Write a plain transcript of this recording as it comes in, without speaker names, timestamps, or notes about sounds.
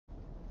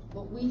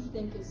what we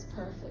think is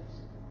perfect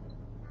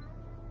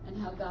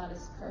and how God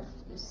is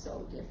perfect is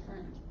so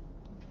different.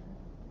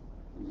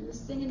 When I was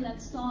singing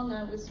that song,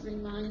 I was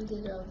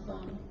reminded of,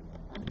 I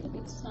think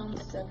it's Psalm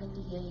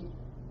 78.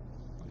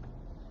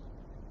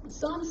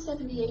 Psalm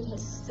 78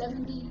 has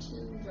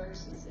 72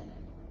 verses in it.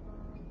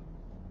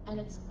 And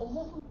it's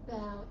all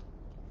about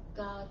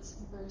God's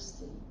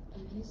mercy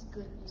and his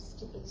goodness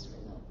to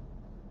Israel.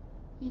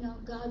 You know,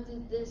 God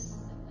did this,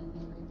 and then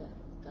they rebelled.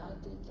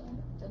 God did that,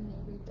 then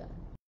they rebelled.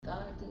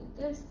 God did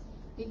this,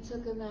 he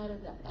took them out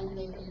of that, and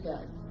they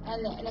rebelled.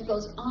 And it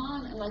goes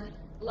on, and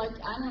like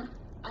I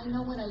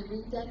know when I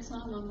read that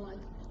psalm, I'm like,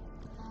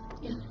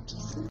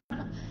 just,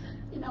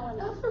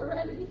 enough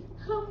already.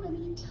 How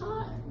many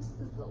times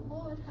does the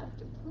Lord have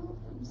to prove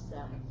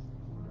himself?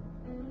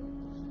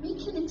 We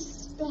can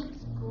expect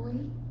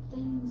great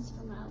things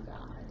from our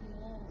God.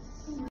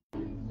 Yes.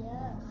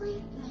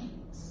 Great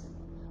things.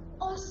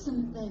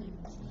 Awesome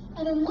things.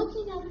 And in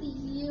looking at the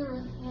year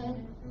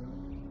ahead,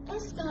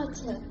 ask God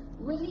to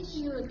raise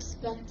your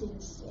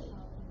expectancy.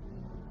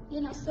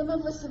 Some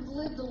of us have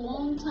lived a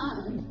long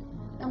time,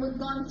 and we've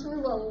gone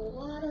through a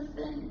lot of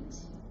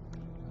things.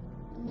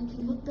 And we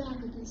can look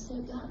back and can say,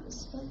 God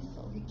was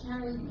faithful. He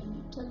carried me,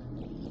 he took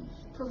me, he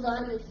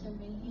provided for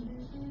me.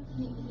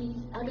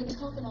 I've been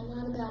talking a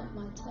lot about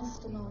my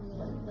testimony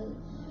lately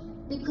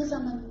because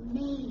I'm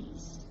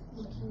amazed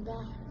looking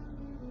back.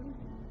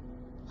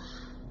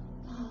 Wow,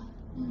 God,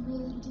 you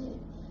really did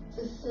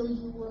fulfill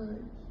your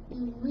word.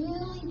 You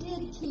really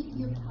did keep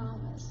your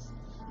promise.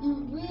 You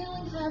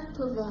really have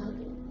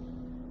provided.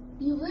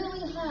 You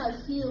really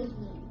have healed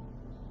me.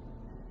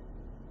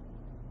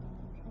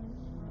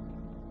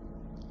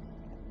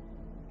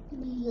 In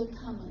the year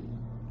coming,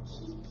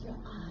 keep your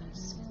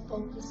eyes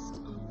focused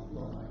on the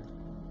Lord.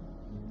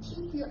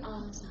 Keep your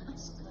eyes on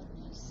his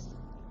goodness.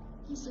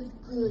 He's a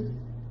good,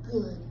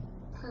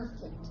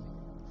 perfect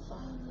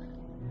Father.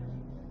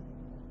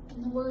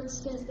 And the word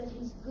says that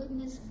his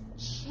goodness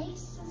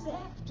chases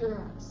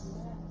after us.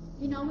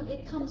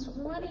 It comes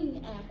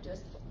running after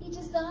us. He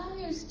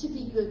desires to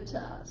be good to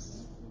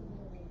us.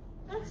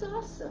 That's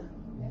awesome.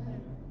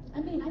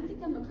 I think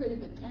I'm a pretty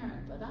good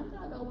parent, but I'm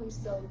not always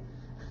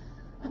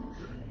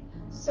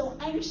so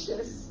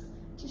anxious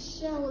to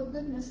shower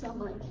goodness on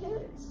my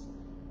kids.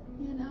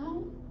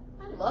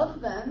 I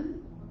love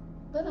them,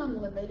 but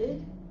I'm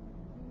limited.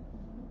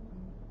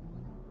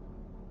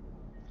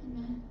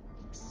 Amen.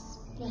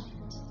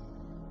 Expect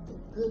the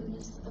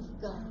goodness of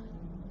God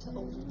to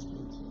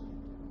overtake you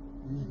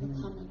in the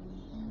coming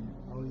year.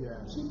 Oh, yeah.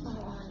 Keep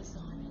our eyes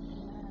on him.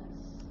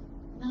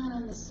 Not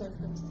on the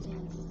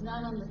circumstances,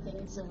 not on the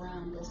things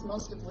around us,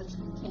 most of which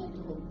we can't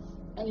do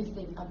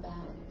anything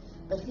about.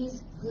 But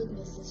his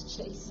goodness is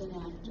chasing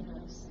after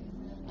us.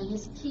 And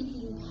his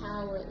keeping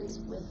power is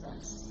with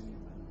us.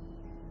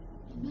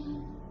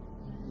 Amen.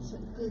 He's a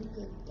good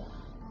God.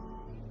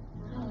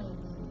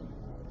 Hallelujah.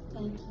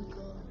 Thank you,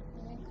 Lord.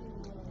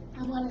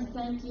 I want to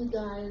thank you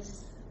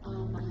guys.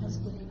 My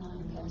husband and I,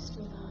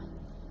 Pastor and I,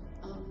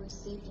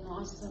 received an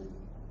awesome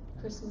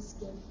Christmas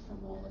gift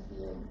from all of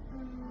you.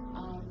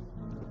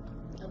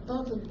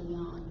 Above and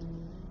beyond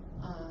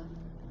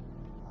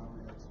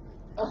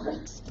our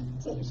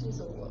expectations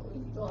of what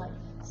we thought.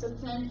 So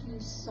thank you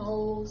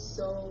so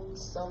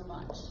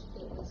much.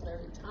 It was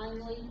very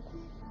timely,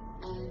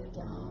 and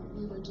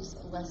we were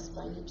just blessed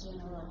by your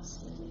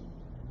generosity.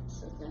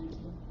 So thank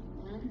you.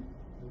 Amen.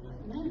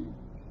 Amen.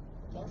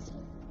 Yes.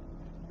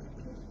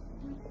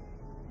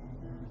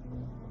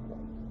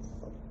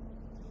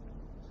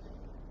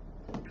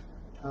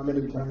 How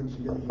many times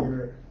you gonna hear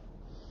it?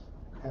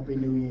 Happy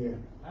New Year.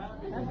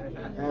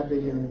 Happy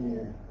New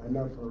Year.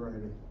 Enough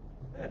already.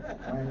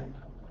 Right?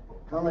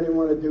 How many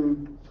want to do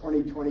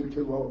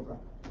 2022 over?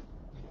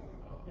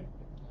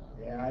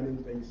 Yeah, I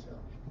didn't think so.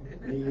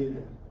 Me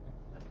either.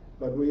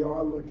 But we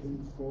are looking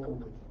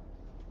forward.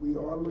 We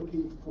are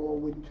looking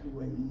forward to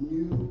a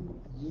new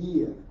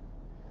year.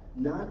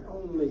 Not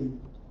only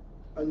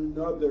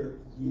another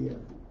year,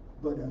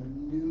 but a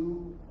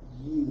new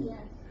year.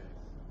 Yes.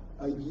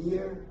 A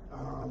year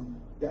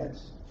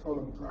that's full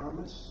of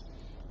promise.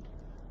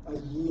 A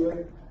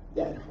year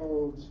that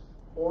holds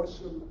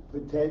awesome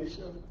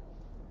potential.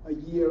 A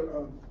year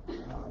of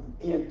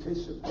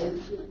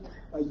anticipation.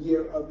 A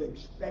year of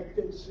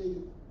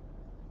expectancy.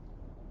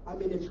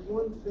 It's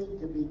one thing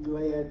to be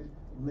glad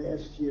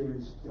last year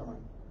is done.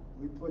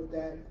 We put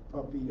that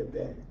puppy to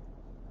bed.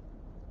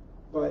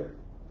 But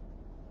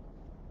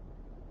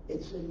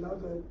it's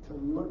another to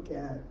look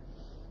at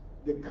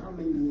the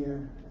coming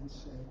year and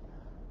say,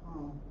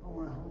 oh,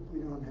 I hope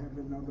we don't have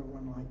another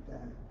one like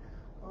that.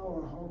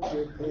 Oh, I hope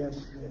we're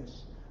past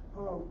this. I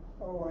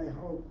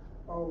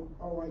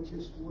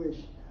just wish.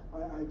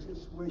 I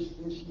just wish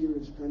this year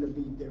is going to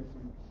be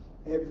different.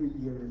 Every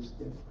year is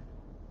different.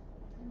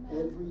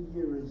 Amen. Every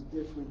year is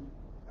different,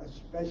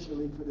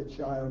 especially for the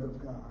child of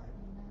God.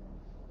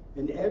 Amen.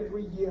 And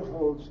every year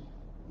holds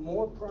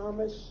more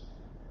promise.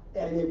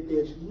 And if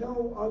there's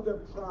no other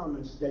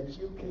promise that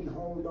you can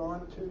hold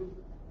on to,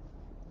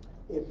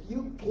 if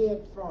you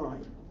can't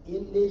find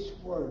in this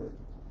word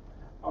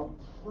a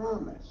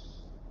promise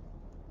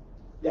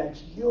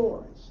that's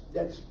yours,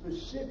 that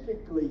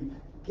specifically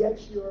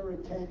gets your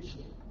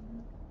attention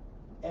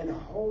and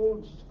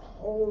holds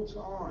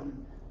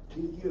on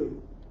to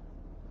you,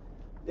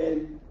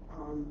 then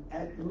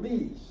at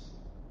least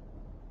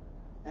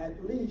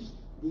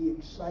the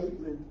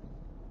excitement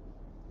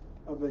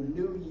of a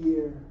new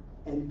year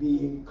and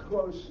being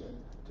closer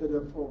to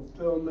the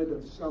fulfillment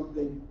of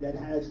something that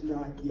has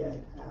not yet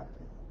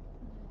happened.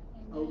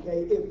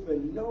 Okay, if for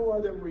no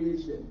other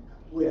reason,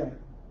 we're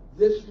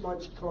this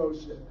much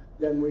closer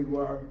than we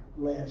were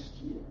last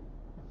year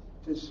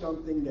to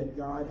something that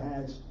God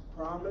has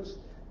promised,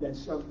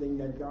 that's something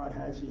that God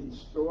has in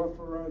store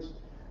for us,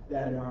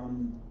 that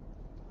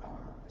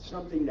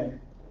something that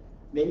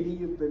maybe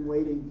you've been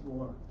waiting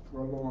for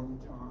a long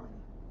time.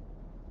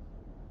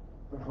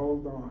 But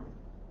hold on.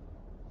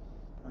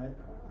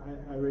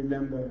 I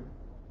remember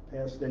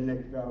Pastor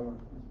Nick Vella,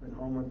 who's been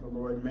home with the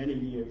Lord many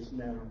years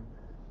now,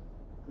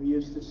 who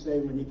used to say,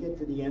 when you get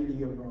to the end of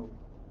your rope,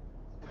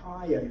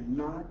 tie a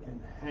knot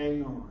and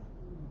hang on,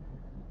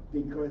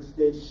 because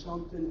there's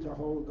something to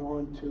hold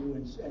on to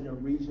and a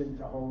reason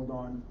to hold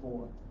on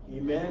for.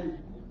 Amen?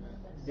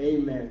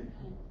 Amen.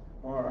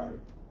 All right.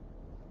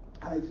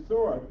 I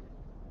thought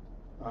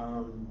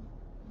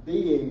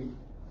being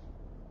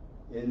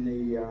in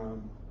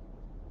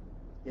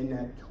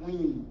that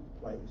tween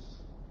place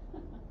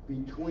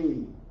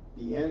between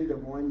the end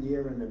of one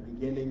year and the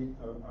beginning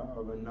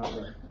of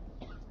another,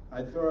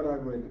 I thought I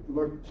would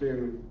look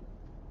to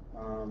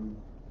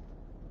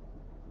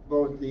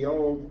both the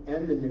Old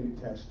and the New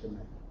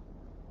Testament.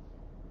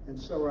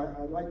 And so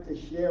I'd like to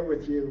share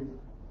with you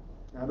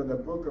out of the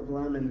book of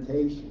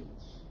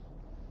Lamentations,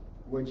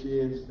 which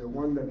is the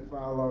one that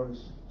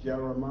follows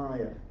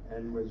Jeremiah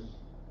and was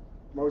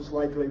most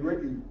likely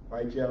written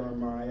by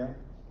Jeremiah.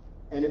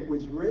 And it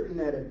was written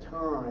at a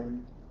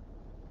time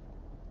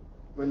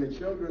when the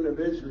children of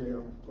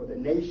Israel, or the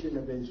nation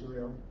of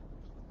Israel,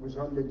 was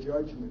under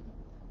judgment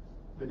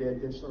for their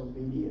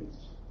disobedience.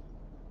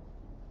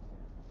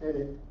 And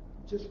it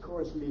just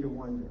caused me to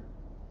wonder,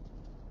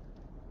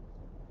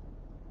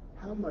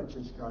 how much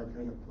is God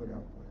going to put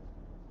up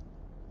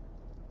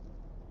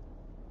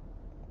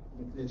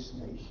with this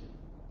nation?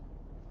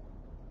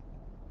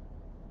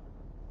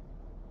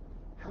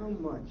 How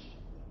much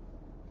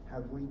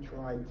have we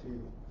tried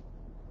to,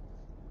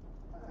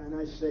 and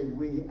I say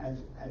we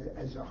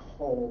as a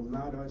whole,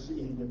 not us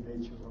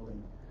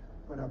individually,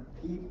 but a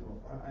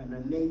people and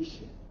a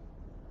nation.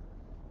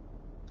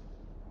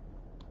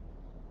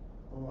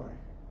 Boy,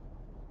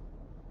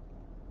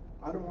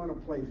 I don't want to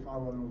play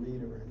follow the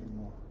leader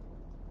anymore,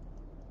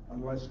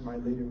 unless my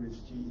leader is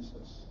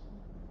Jesus.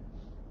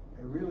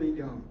 I really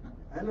don't.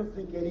 I don't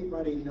think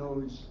anybody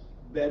knows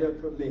better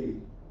for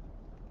me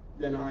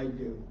than I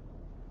do,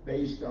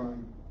 based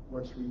on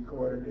what's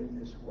recorded in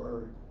this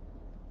word.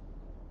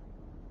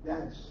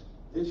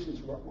 This is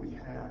what we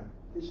have.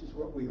 This is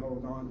what we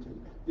hold on to.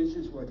 This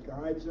is what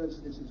guides us.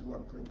 This is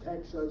what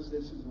protects us.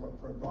 This is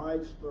what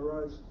provides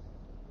for us.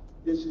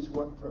 This is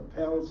what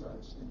propels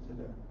us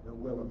into the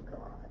will of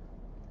God.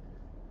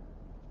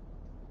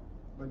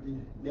 But the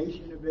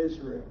nation of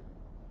Israel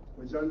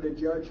was under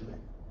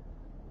judgment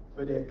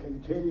for their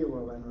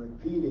continual and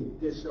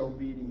repeated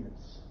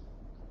disobedience.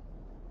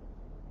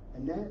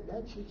 And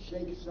that should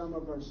shake some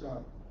of us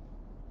up.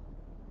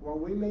 While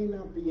we may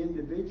not be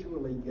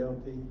individually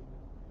guilty,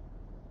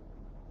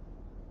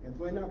 if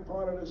we're not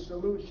part of the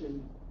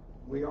solution,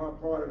 we are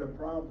part of the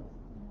problem.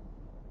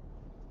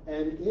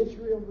 And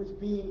Israel was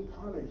being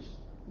punished.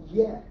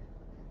 Yet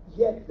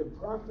the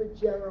prophet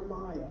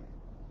Jeremiah,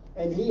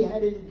 and he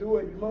had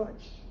endured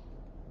much.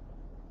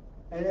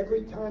 And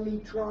every time he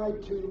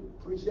tried to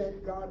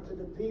present God to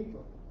the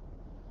people,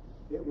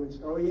 it was,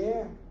 oh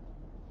yeah,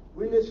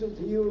 we listened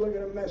to you, look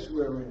at the mess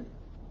we're in.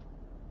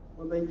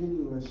 Well, they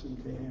didn't listen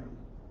to him.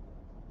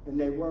 And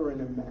they were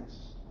in a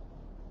mess.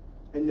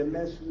 And the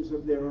mess was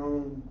of their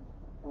own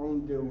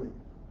doing.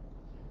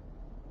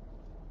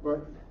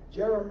 But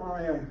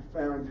Jeremiah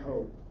found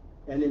hope.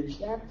 And in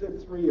chapter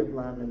 3 of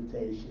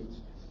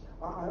Lamentations,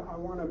 I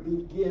want to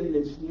begin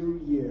this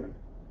new year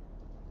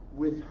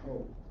with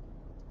hope.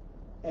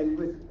 And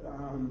with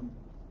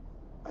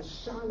a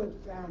solid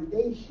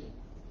foundation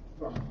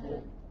for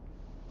hope.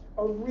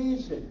 A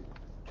reason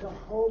to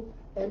hope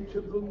and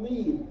to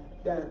believe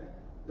that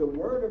the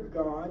Word of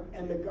God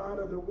and the God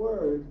of the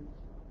Word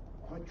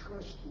are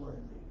trustworthy.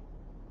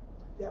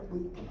 That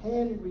we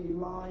can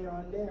rely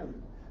on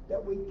them.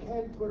 That we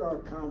can put our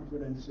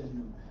confidence in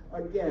them.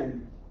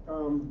 Again,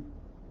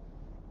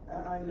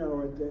 I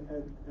know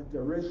at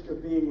the risk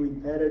of being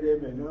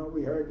repetitive, and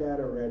we heard that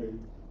already,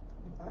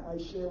 I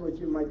share with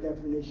you my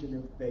definition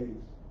of faith.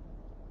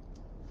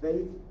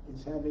 Faith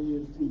is having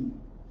your feet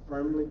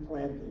firmly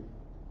planted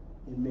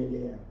in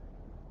midair.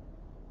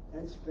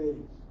 That's faith.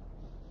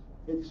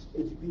 It's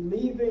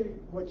believing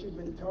what you've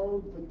been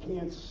told but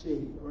can't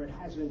see, or it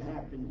hasn't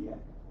happened yet.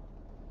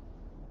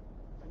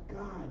 But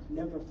God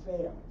never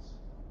fails.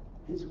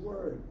 His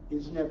word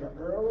is never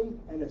early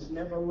and it's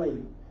never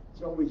late.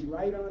 It's always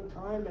right on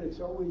time and it's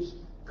always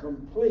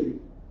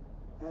complete.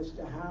 as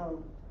to how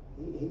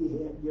he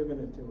had given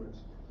it to us.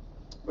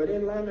 But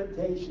in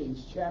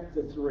Lamentations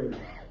chapter 3,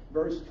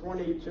 verse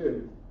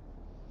 22,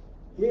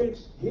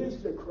 here's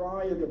the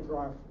cry of the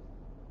prophet.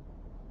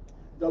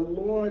 The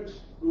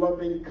Lord's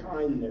loving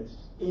kindness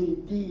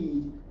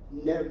indeed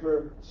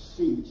never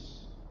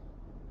cease.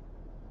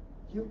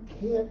 You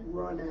can't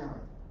run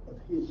out of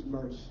his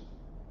mercy.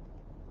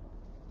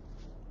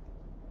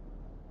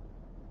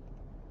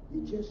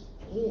 You just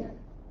can't.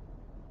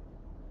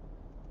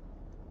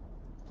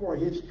 For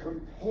his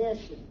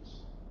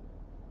compassions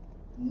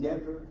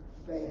never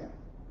fail.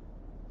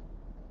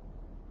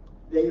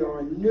 They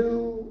are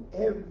new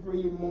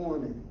every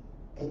morning,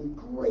 and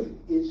great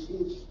is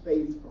his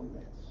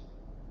faithfulness.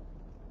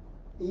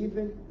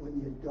 Even when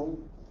you don't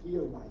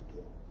feel like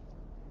it.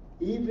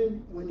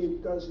 Even when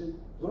it doesn't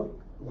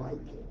look like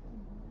it.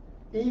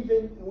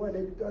 Even when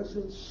it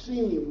doesn't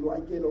seem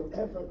like it'll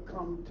ever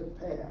come to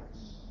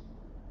pass.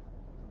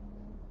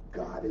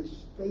 God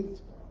is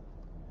faithful.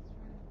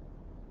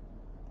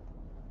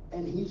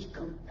 And he's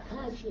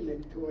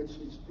compassionate towards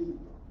his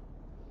people.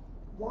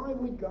 Why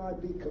would God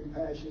be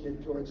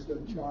compassionate towards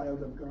the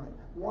child of God?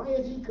 Why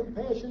is he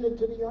compassionate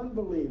to the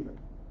unbeliever?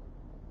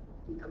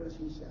 Because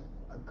he's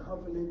a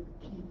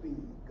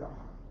covenant-keeping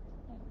God.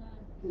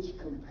 His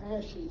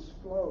compassions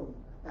flow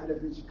out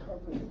of his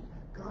covenant.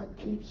 God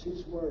keeps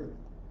his word.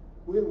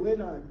 We're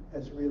not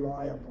as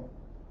reliable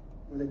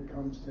when it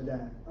comes to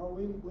that. Oh,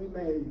 we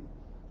may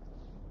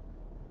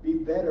be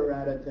better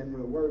at it than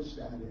we're worse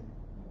at it.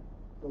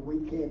 But we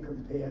can't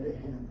compare to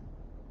him.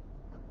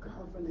 A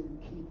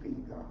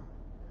covenant-keeping God,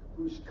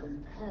 whose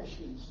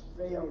compassions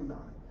fail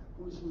not,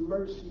 whose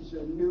mercies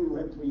are new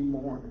every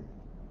morning.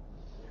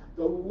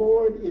 The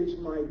Lord is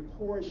my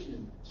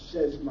portion,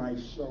 says my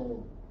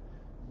soul.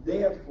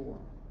 Therefore,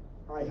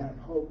 I have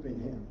hope in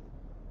him.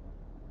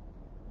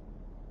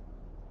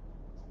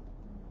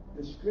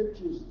 The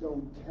scriptures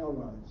don't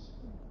tell us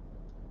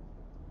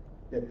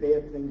that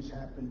bad things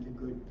happen to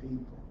good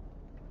people.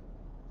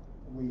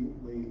 We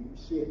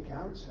see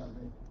accounts of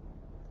it,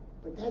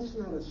 but that's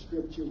not a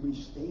scripture we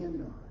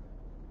stand on.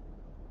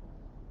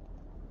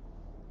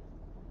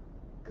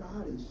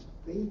 God is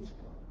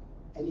faithful,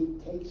 and he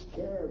takes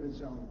care of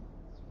his own.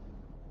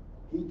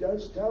 He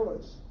does tell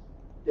us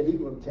that he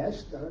will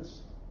test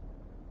us.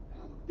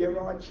 There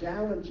are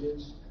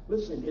challenges.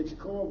 Listen, it's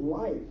called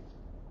life.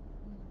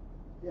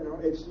 You know,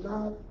 it's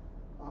not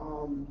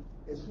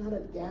a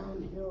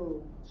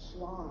downhill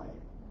slide.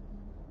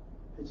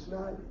 It's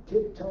not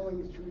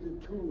tiptoeing through the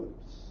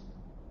tulips.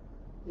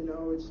 You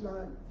know, it's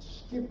not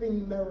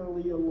skipping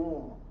merrily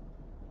along.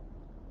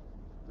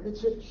 But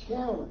it's a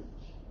challenge.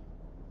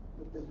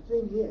 But the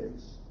thing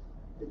is,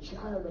 the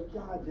child of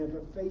God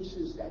never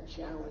faces that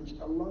challenge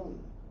alone.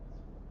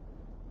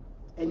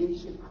 And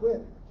he's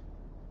equipped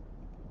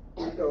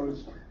with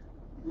those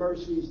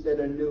mercies that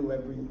are new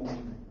every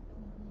morning.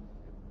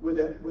 With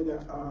a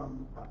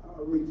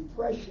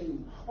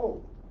refreshing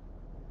hope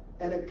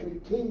and a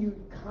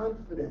continued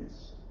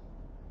confidence.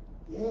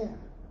 Yeah,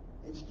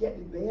 it's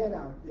getting bad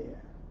out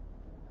there,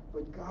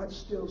 but God's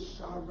still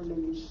sovereign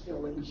and he's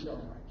still in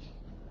charge.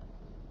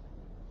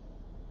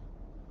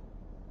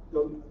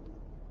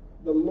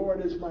 The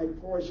Lord is my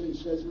portion,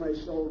 says my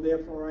soul,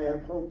 therefore I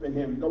have hope in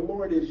him. The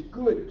Lord is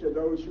good to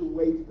those who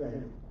wait for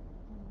him.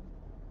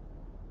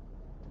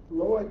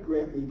 Lord,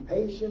 grant me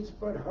patience,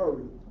 but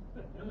hurry.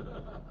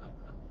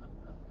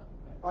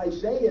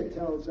 Isaiah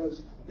tells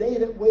us, they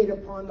that wait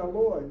upon the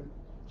Lord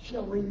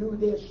shall renew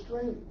their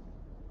strength.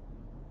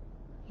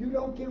 You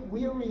don't get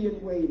weary in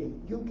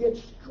waiting. You get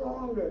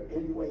stronger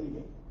in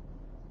waiting.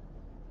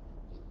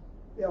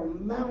 They'll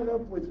mount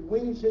up with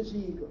wings as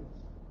eagles.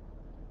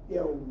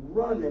 They'll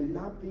run and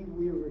not be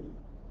weary.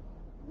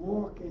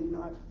 Walk and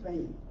not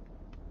faint.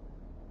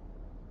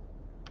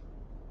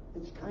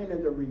 It's kind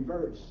of the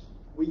reverse.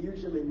 We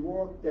usually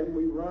walk, then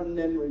we run,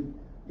 then we,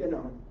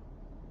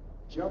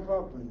 jump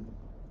up and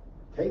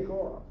take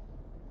off.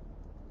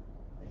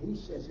 He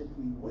says if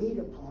we wait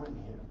upon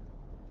him,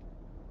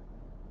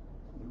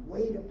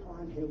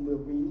 we'll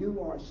renew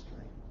our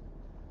strength.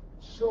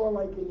 Soar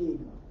like an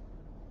eagle.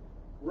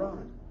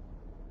 Run.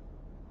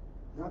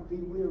 Not be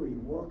weary.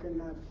 Walk and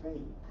not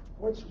faint.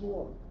 What's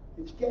walk?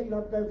 It's getting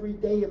up every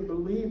day and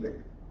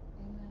believing.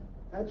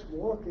 That's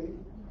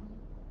walking.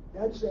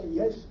 That's saying,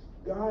 yes,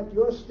 God,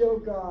 you're still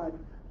God.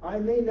 I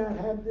may not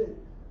have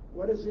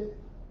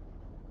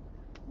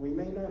we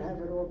may not have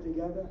it all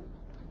together,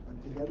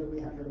 but together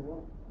we have it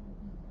all.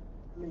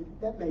 I mean,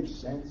 that makes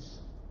sense.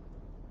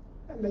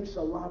 That makes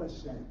a lot of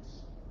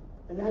sense.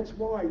 And that's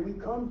why we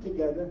come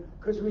together,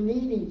 because we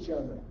need each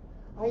other.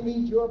 I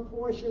need your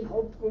portion.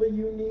 Hopefully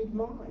you need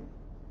mine.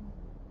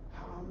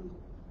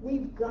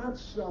 We've got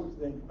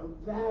something of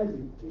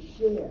value to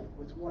share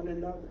with one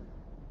another.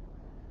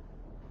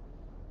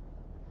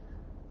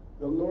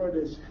 The Lord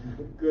is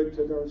good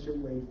to those who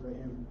wait for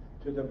him,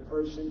 to the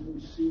person who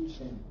seeks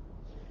him.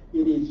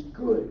 It is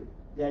good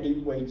that he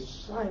waits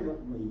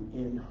silently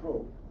in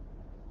hope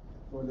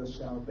for the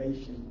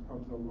salvation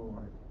of the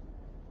Lord.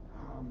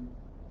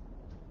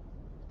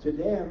 To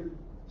them,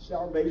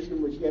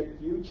 Salvation was yet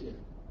future.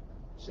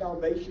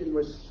 Salvation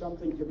was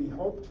something to be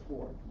hoped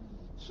for,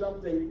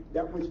 something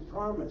that was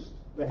promised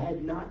but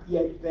had not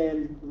yet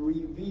been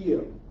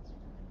revealed.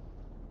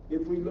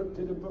 If we look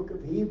to the book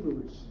of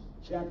Hebrews,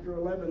 chapter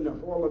 11, the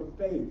hall of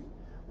faith,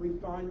 we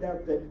find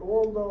out that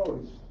all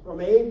those from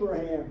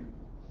Abraham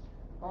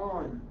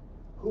on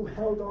who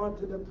held on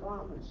to the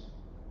promise,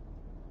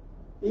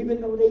 even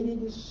though they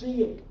didn't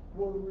see it,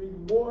 were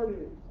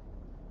rewarded.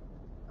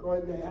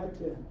 Because they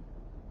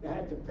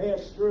had to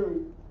pass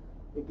through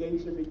the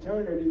gates of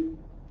eternity,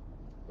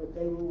 but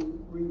they were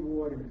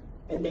rewarded.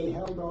 And they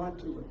held on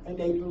to it. And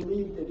they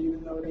believed it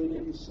even though they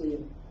didn't see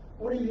it.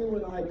 What are you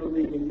and I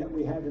believing that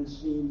we haven't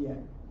seen yet?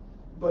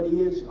 But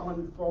he is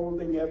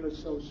unfolding ever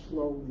so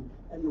slowly.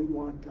 And we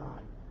want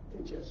God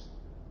to just,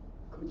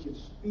 could you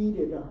speed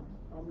it up?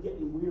 I'm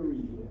getting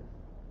weary here.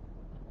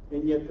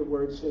 And yet the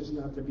word says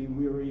not to be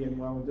weary in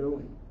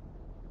well-doing.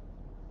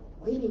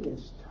 Waiting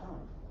is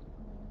tough.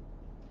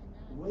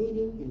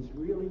 Waiting is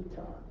really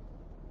tough.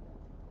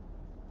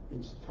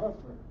 It's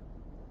tougher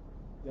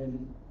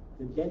than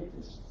the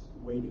dentist's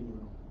waiting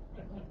room.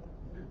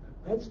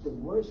 That's the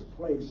worst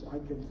place I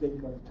can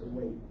think of to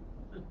wait.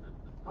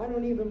 I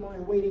don't even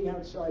mind waiting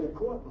outside a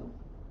courtroom.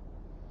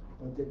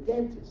 But the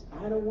dentist,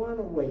 I don't want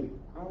to wait.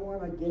 I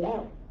want to get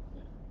out.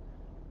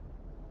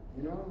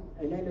 You know?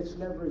 And then it's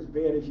never as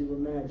bad as you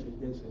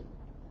imagined, is it?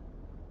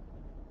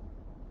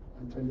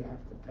 Until you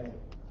have to pay.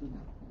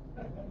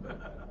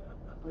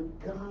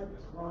 But God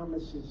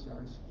promises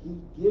us. He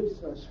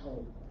gives us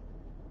hope.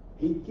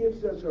 He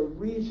gives us a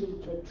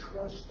reason to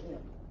trust him.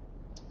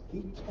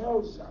 He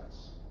tells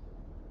us,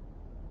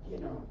 you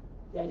know,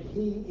 that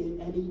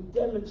he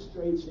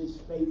demonstrates his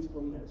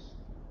faithfulness.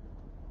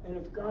 And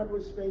if God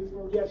was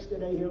faithful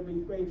yesterday, he'll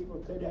be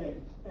faithful today.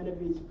 And if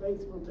he's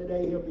faithful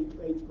today, he'll be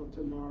faithful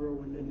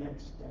tomorrow and the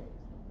next day.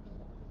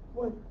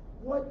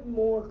 What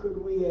more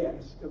could we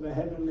ask of a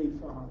heavenly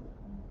Father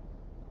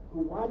who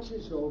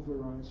watches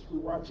over us, who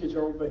watches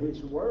over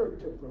his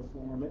word to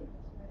perform it,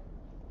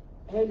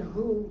 and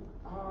who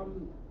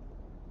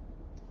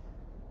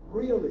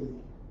really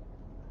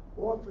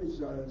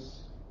offers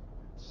us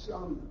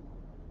some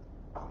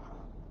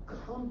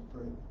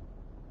comfort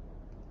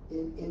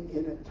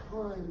in a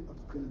time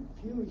of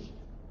confusion?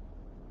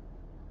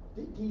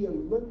 Do you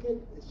look at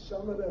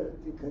some of the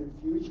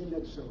confusion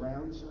that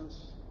surrounds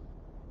us?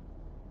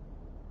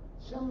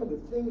 Some of the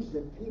things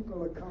that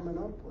people are coming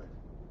up with.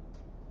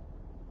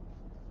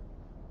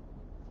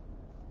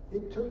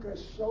 It took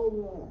us so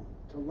long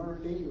to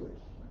learn English,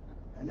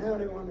 and now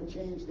they want to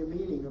change the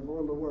meaning of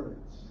all the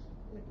words.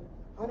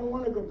 I don't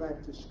want to go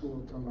back to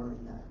school to learn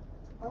that.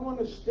 I want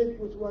to stick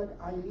with what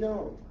I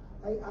know.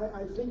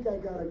 I think I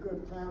got a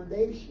good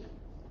foundation,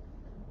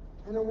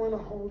 and I want to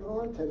hold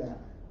on to that.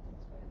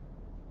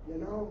 You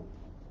know?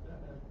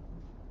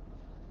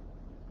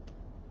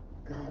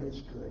 God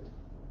is good.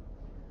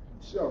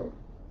 So,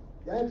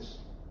 that's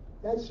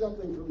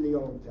something from the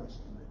Old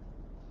Testament.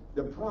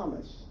 The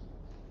promise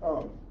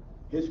of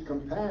his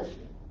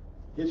compassion,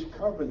 his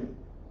covenant,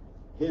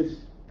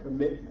 his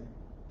commitment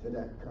to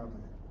that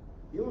covenant.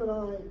 You and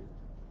I,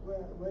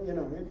 well, you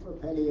know, in for a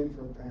penny, in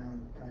for a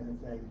pound kind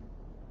of thing.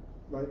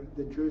 But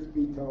the truth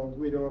be told,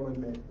 we'd all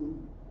admit,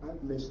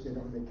 I've missed it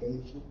on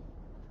occasion.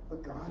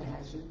 But God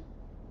hasn't.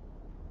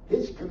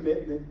 His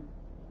commitment,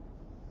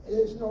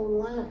 there's no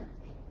lack.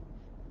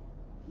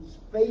 He's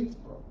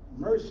faithful.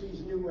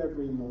 Mercy's new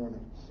every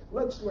morning.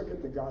 Let's look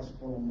at the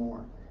Gospel of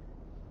Mark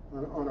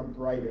on a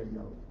brighter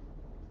note.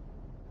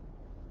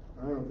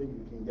 I don't think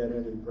you can get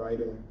any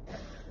brighter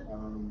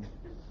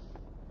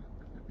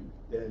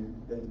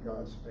than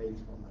God's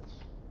faithfulness.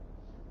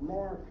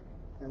 Mark,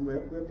 and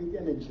we'll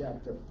begin in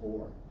chapter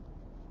 4.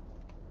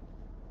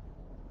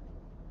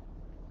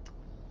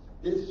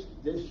 This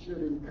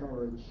should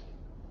encourage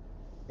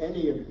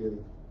any of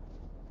you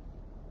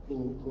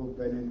who've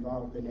been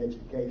involved in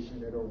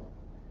education at all.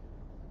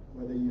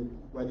 Whether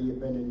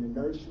you've been in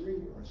the nursery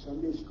or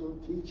Sunday school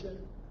teacher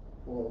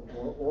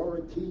or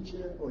a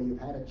teacher, or you've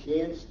had a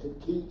chance to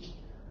teach,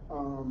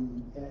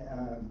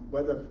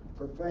 whether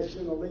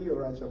professionally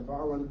or as a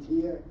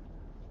volunteer.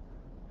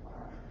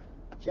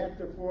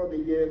 Chapter 4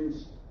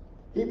 begins,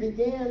 he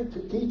began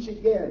to teach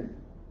again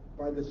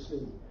by the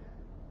sea.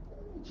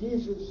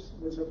 Jesus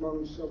was,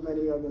 among so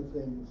many other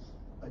things,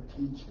 a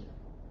teacher.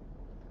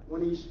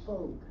 When he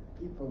spoke,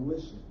 people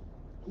listened.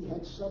 He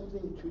had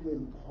something to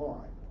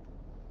impart.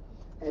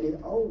 And he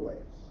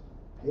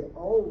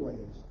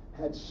always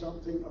had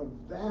something of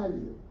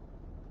value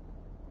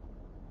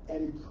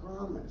and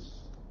promise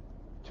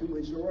to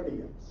his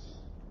audience.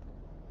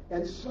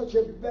 And such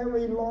a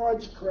very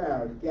large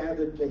crowd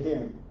gathered to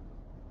him,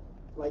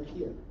 like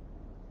here.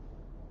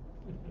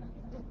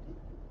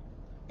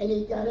 And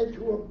he got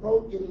into a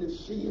boat in the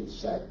sea and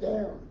sat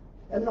down.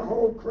 And the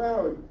whole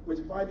crowd was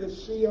by the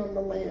sea on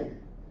the land.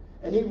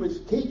 And he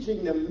was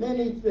teaching them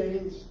many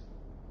things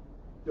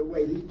the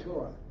way he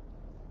taught.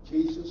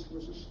 Jesus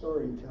was a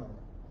storyteller.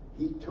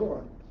 He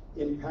taught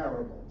in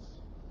parables.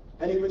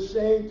 And he was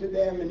saying to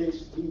them in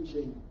his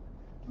teaching,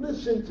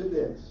 listen to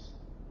this.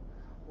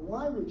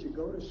 Why would you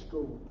go to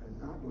school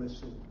and not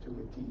listen to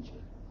a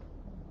teacher?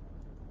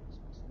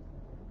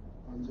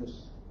 I'm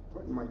just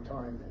putting my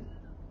time in.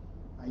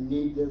 I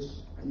need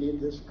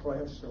this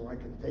class so I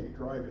can take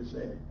driver's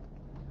ed,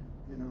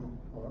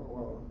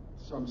 or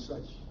some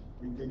such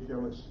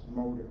ridiculous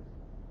motive.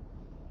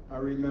 I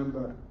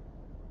remember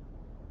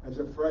as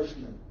a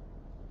freshman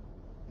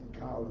in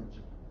college,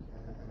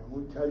 and I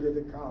won't tell you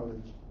the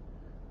college,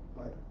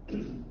 but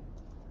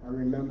I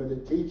remember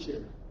the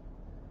teacher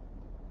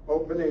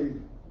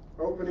opening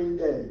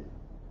day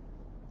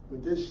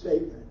with this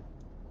statement.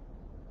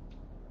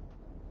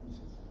 He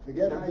says,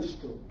 forget high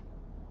school.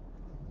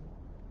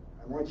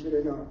 I want you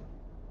to know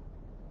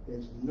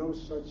there's no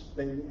such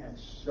thing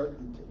as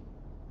certainty.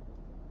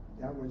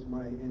 That was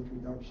my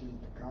introduction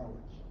to college.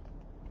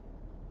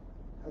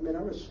 I mean,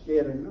 I was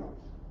scared enough.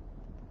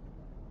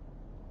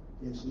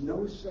 There's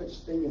no such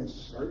thing as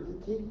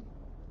certainty.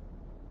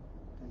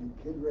 And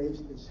the kid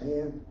raised his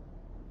hand.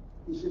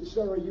 He said,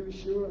 sir, are you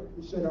sure?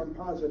 He said, I'm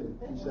positive.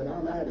 He said,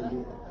 I'm out of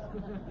here.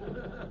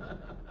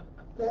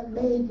 That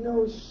made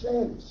no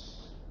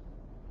sense.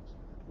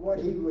 What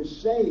he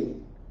was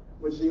saying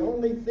was the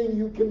only thing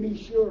you can be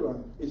sure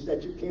of is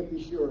that you can't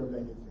be sure of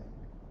anything.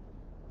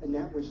 And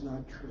that was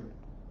not true.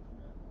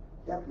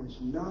 That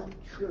was not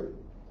true.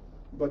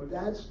 But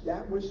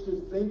that was the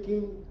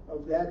thinking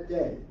of that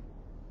day.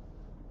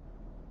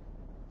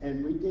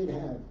 And we did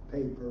have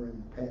paper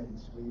and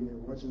pens. It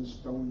wasn't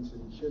stones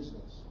and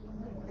chisels.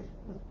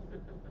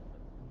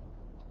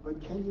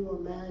 But can you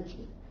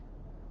imagine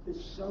that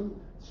some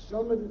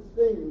of the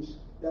things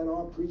that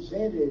are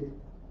presented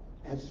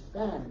as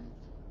fact,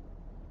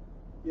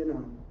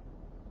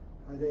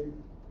 I think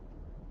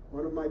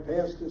one of my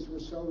pastors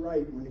was so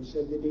right when he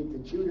said you need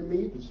to chew the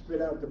meat and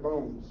spit out the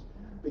bones.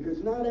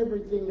 Because not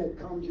everything that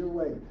comes your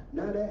way,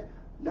 not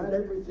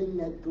everything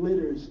that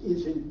glitters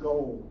isn't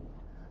gold.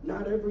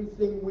 Not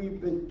everything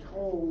we've been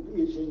told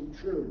isn't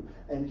true.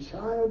 And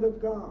child of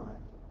God,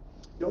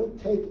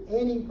 don't take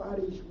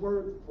anybody's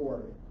word for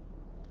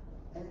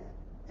it.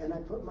 And I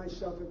put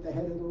myself at the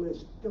head of the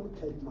list. Don't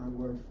take my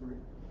word for it.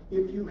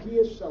 If you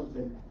hear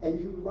something and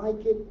you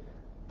like it,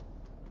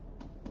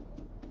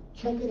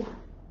 check it out.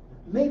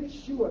 Make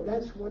sure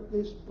that's what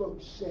this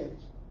book says.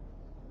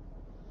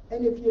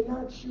 And if you're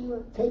not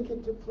sure, take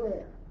it to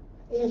prayer.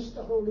 Ask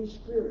the Holy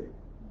Spirit.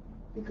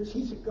 Because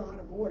he's a God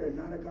of order,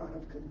 not a God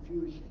of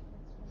confusion.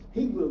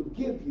 He will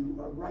give you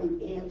a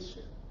right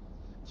answer.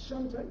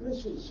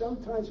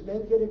 Sometimes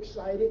men get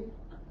excited.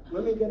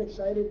 Women get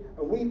excited.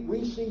 Or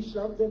we see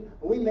something.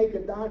 Or we make a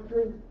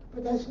doctrine.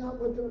 But that's not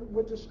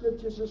what the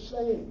scriptures are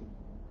saying.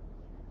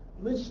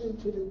 Listen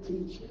to the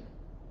teacher.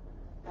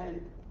 And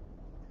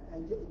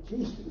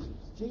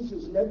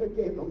Jesus never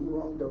gave them the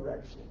wrong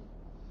direction.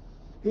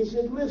 He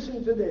said,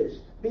 listen to this.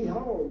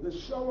 Behold, the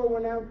sower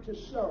went out to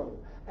sow.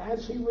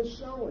 As he was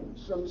sowing,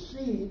 some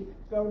seed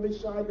fell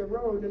beside the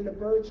road, and the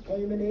birds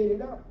came and ate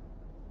it up.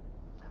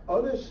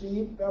 Other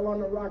seed fell on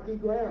the rocky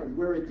ground,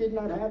 where it did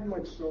not have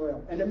much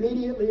soil, and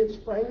immediately it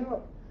sprang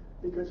up,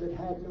 because it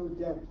had no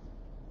depth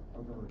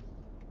of earth.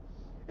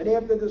 And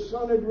after the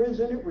sun had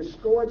risen, it was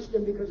scorched,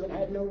 and because it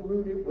had no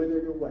root, it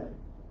withered away.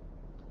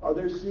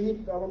 Other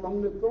seed fell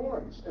among the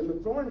thorns, and the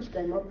thorns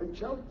came up and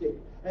choked it,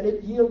 and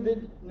it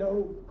yielded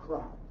no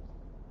crop.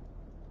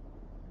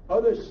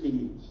 Other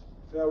seeds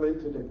fell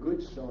into the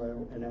good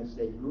soil, and as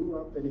they grew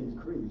up and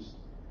increased,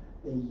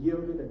 they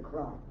yielded a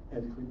crop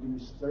and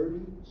produced 30,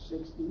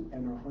 60,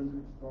 and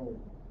 100-fold.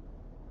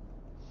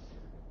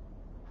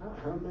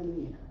 How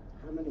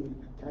many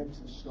types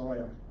of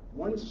soil?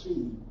 One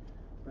seed,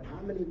 but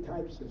how many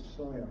types of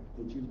soil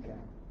did you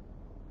count?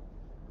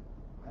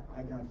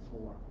 I got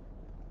four.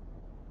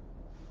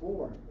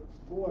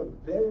 Four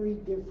very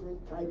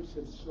different types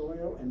of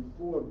soil and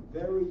four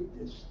very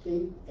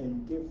distinct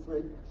and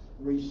different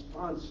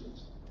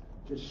responses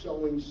to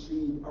sowing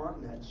seed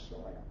on that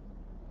soil.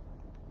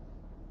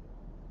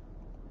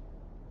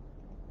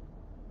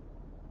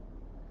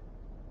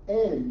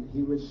 And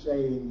he was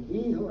saying,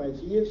 he who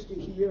has ears to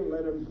hear,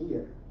 let him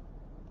hear.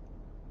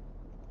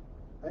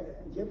 Do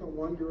you ever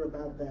wonder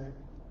about that?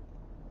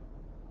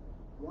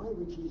 Why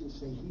would Jesus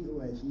say, he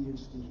who has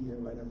ears to hear,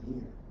 let him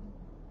hear?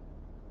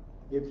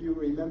 If you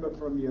remember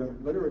from your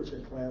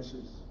literature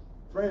classes,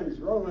 friends,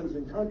 Romans,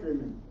 and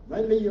countrymen,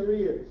 lend me your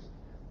ears.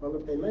 Well,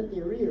 if they lent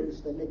their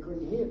ears, then they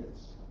couldn't hear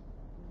this.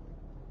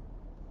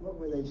 What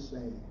were they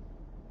saying?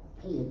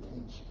 Pay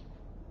attention.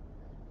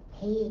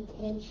 Pay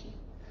attention.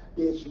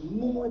 There's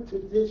more to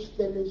this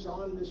than is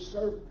on the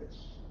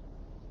surface.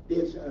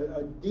 There's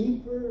a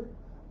deeper,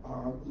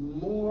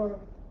 more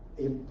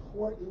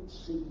important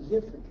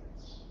significance.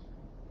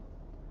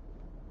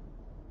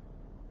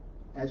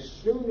 As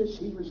soon as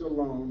he was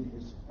alone,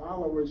 his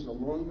followers,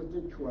 along with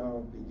the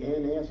 12,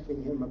 began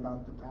asking him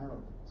about the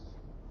parables.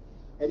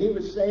 And he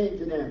was saying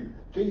to them,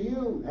 to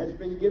you has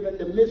been given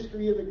the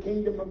mystery of the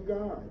kingdom of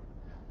God,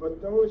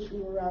 but those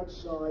who are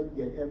outside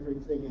get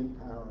everything in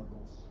parables.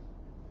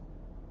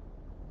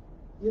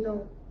 You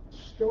know,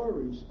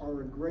 stories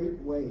are a great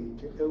way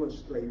to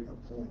illustrate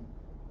a point.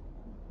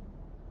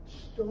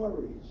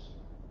 Stories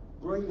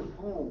bring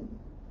home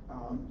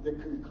the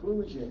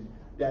conclusion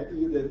that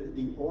either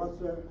the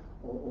author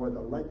or the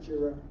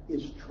lecturer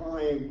is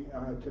trying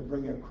to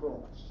bring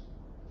across.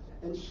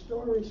 And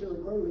stories are a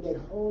good way. They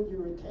hold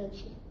your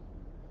attention.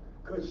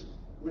 Because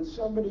when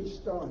somebody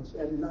starts,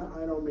 and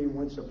I don't mean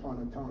once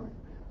upon a time,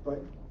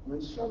 but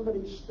when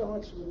somebody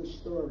starts with a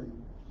story,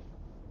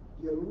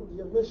 you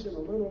listen a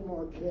little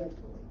more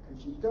carefully,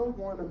 because you don't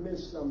want to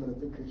miss some of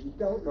it, because you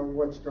don't know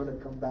what's going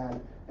to come back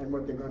and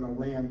what they're going to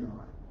land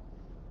on.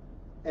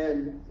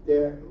 And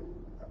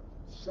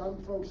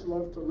some folks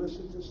love to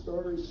listen to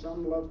stories,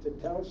 some love to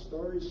tell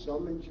stories,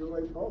 some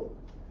enjoy both.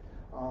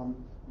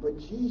 But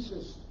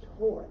Jesus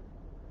taught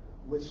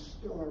with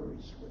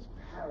stories, with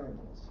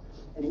parables,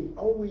 and he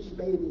always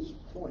made his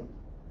point.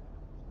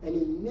 And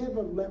he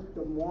never left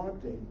them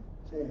wanting,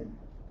 saying,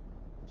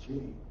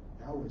 gee,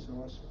 that was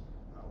awesome.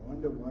 I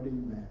wonder what he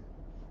meant.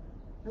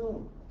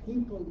 No,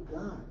 people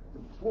got the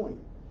point.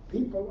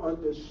 People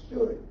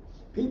understood.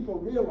 People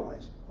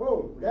realized,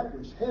 oh, that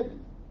was heavy.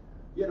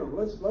 You know,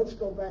 let's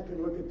go back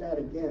and look at that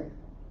again.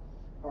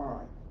 All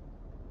right.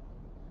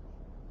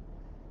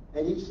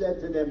 And he said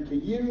to them, to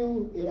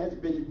you it has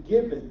been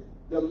given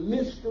the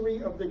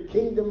mystery of the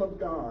kingdom of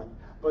God,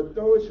 but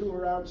those who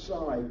are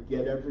outside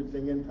get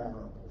everything in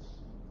parables,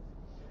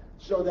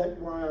 so that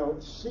while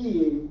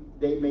seeing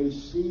they may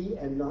see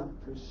and not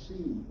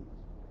perceive,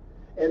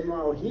 and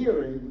while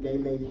hearing they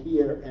may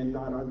hear and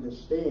not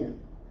understand.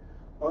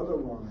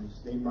 Otherwise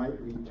they might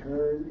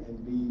return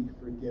and be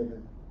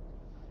forgiven.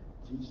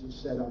 Jesus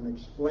said, I'm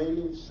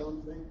explaining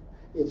something.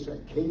 It's a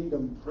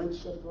kingdom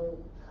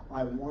principle.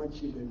 I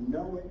want you to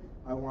know it.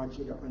 I want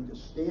you to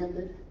understand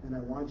it. And I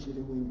want you to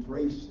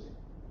embrace it.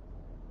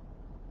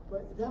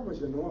 But that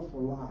was an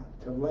awful lot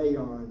to lay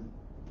on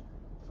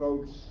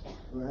folks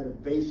who had a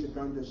basic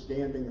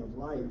understanding of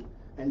life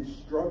and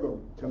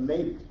struggled to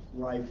make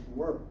life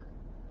work.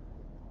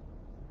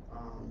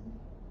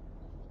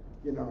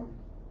 You know,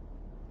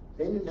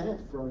 they didn't have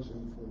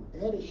frozen food. They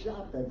had to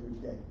shop every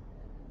day.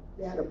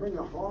 They had to bring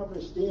a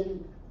harvest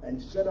in and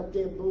set up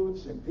their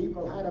booths, and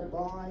people had to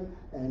buy,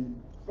 and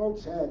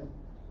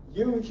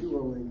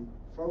usually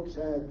folks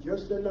had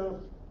just enough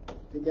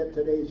to get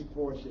today's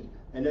portion.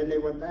 And then they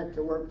went back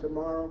to work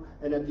tomorrow,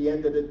 and at the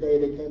end of the day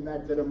they came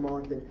back to the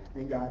market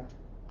and got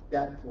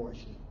that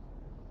portion.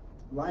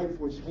 Life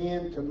was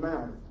hand to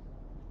mouth,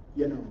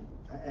 you know,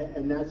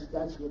 and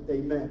that's what they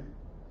meant.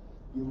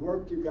 You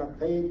worked, you got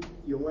paid,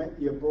 you went,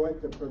 you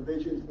bought the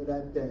provision for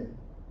that day.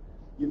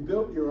 You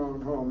built your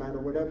own home out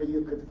of whatever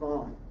you could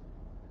find.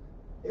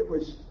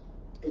 It's,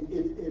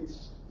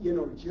 you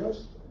know,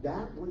 just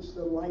that was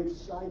the life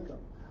cycle.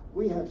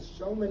 We have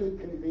so many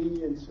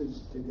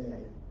conveniences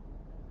today,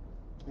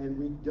 and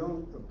we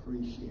don't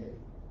appreciate.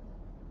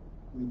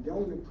 We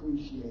don't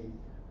appreciate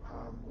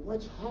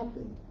what's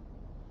happened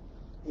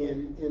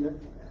in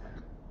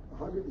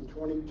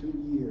 122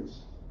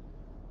 years.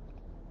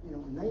 You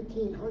know,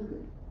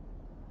 1900,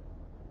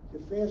 the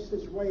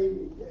fastest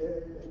way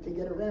to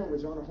get around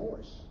was on a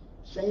horse.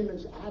 Same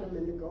as Adam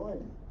in the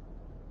garden.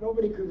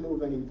 Nobody could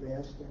move any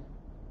faster.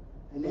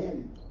 And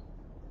then,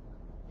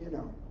 you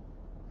know,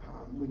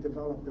 we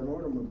developed an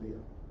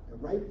automobile. The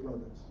Wright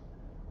brothers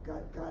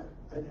got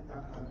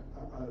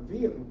a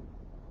vehicle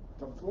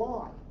to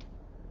fly.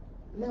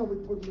 Now we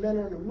put men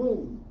on the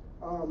moon.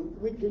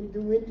 We can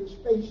do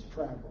interspace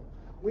travel.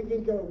 We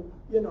can go,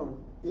 you know,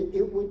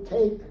 it would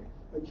take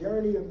a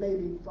journey of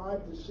maybe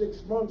 5 to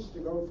 6 months to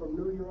go from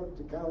New York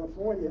to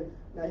California.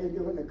 Now you're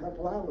doing a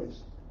couple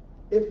hours,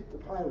 if the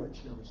pilot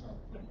shows up.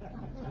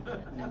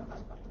 Yeah.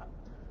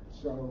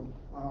 So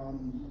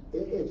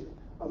it's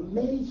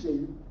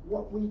amazing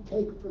what we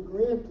take for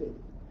granted,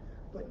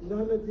 but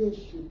none of this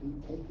should be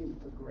taken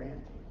for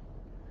granted,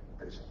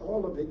 because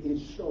all of it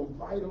is so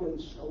vital and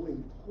so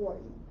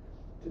important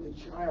to the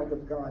child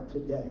of God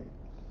today.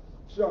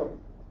 So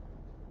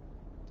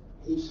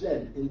he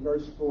said in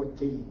verse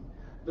 14,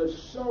 the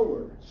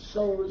sower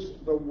sows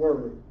the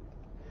word.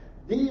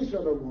 These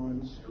are the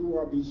ones who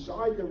are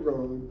beside the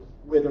road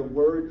where the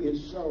word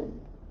is sown.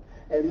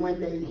 And when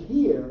they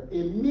hear,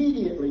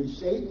 immediately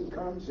Satan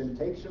comes and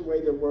takes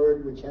away the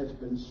word which has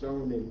been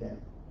sown in them.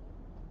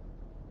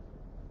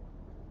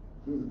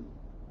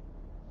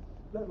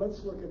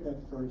 Let's look at that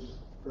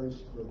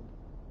first group.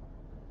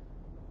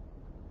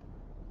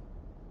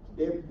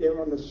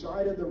 They're on the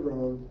side of the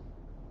road.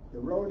 The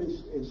road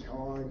is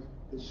hard.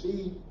 The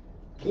seed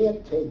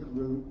can't take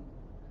root,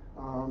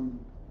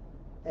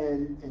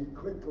 and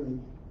quickly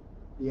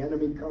the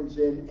enemy comes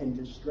in and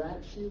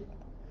distracts you,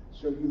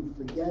 so you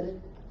forget it.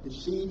 The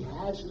seed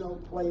has no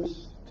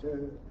place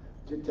to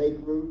take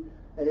root,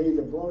 and it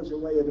either blows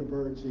away or the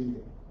birds eat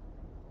it.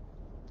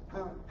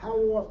 How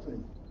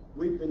often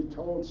we've been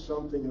told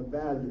something of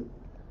value,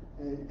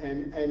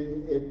 and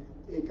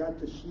it got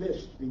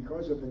dismissed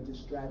because of a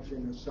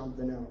distraction or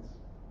something else.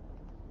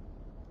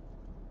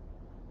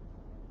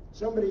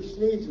 Somebody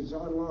sneezes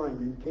online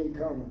in King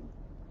Cullen.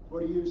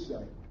 What do you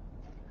say?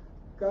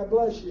 God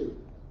bless you.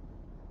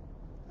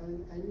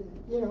 And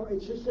you know,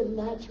 it's just a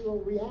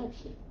natural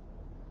reaction.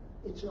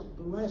 It's a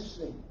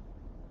blessing.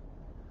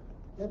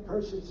 that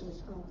person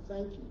says, oh,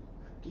 thank you.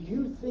 Do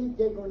you think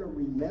they're going to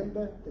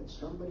remember that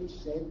somebody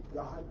said,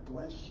 God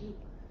bless you?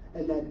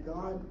 And that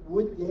God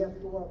would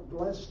therefore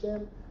bless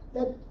them?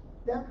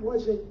 That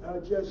wasn't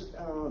just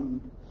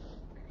an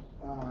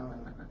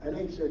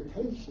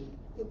exhortation.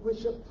 It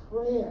was a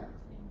prayer.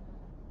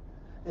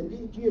 And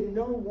do you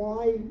know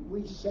why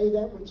we say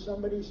that when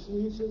somebody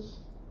sneezes?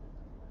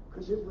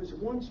 Because it was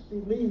once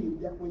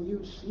believed that when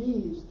you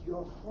sneezed,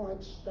 your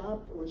heart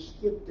stopped or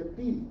skipped a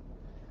beat.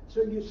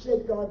 So you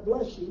said, God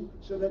bless you,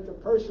 so that the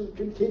person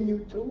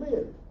continued to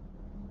live.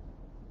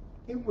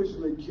 It was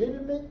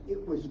legitimate,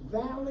 it was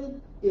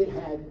valid, it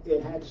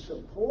had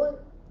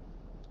support,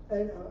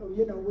 and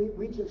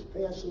we just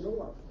pass it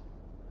off.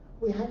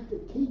 We have to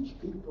teach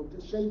people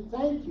to say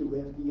thank you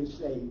after you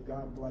say,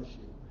 God bless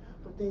you.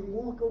 But they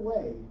walk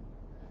away.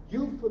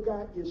 You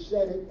forgot you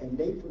said it, and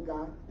they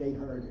forgot they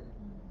heard it,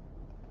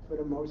 for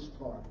the most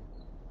part.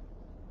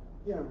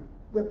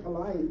 We're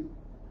polite,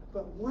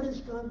 but what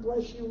does God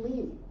bless you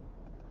mean?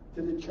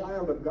 To the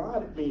child of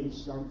God, it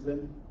means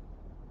something.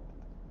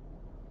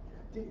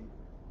 Let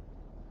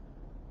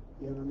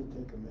me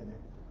take a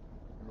minute.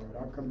 All right,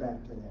 I'll come back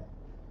to that.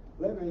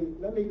 Let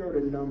me go to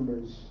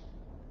Numbers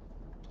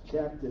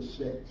chapter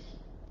 6.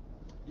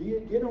 Do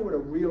you know what a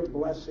real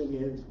blessing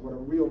is? What a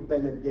real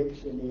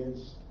benediction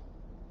is?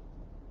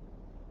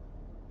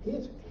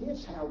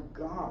 Here's how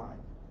God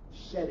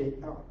set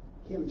it up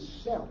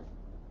himself.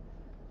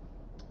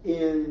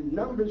 In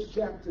Numbers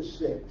chapter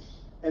 6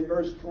 and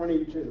verse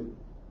 22,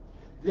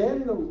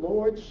 then the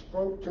Lord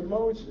spoke to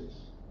Moses,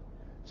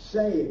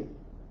 saying,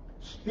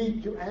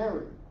 speak to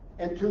Aaron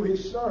and to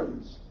his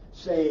sons,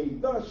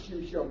 saying, thus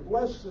you shall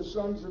bless the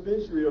sons of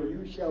Israel.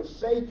 You shall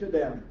say to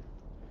them,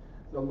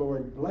 the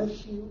Lord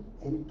bless you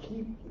and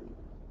keep you.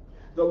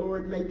 The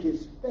Lord make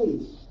his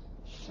face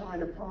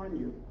shine upon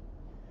you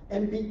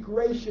and be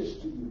gracious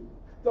to you.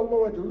 The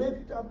Lord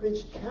lift up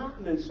his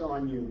countenance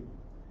on you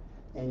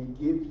and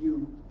give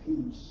you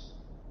peace.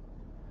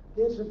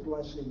 There's a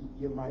blessing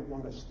you might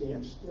want to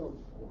stand still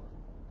for.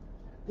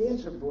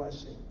 There's a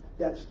blessing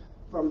that's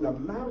from the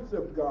mouth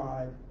of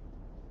God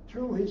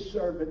through his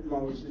servant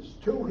Moses,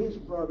 to his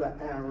brother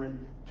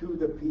Aaron, to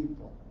the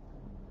people.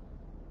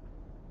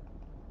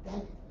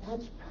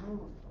 That's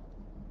powerful.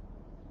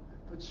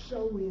 But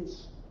so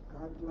is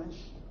God bless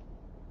you.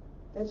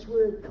 That's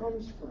where it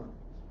comes from.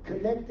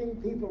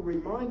 Connecting people,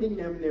 reminding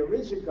them there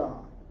is a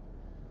God.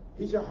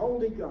 He's a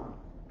holy God.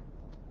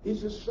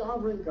 He's a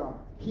sovereign God.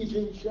 He's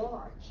in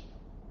charge.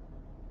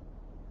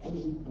 And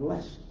he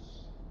blesses.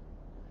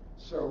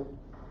 So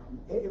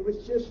it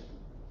was just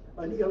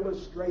an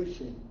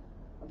illustration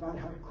about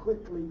how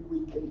quickly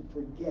we can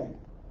forget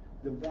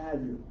the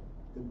value,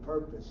 the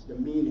purpose, the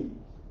meaning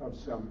of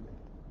something.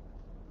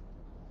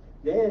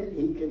 Then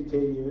he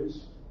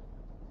continues,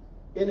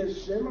 in a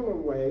similar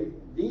way,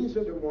 these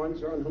are the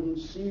ones on whom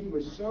seed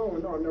was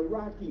sown on the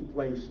rocky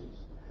places,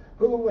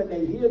 who, when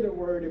they hear the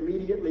word,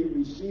 immediately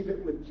receive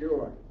it with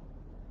joy.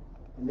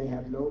 And they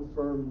have no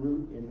firm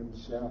root in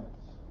themselves,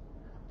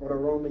 but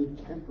are only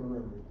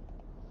temporary.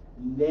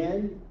 And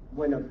then,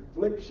 when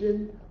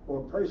affliction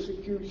or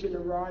persecution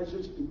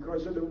arises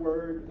because of the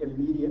word,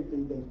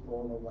 immediately they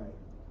fall away.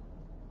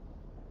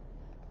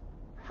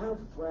 How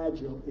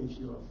fragile is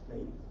your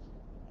faith?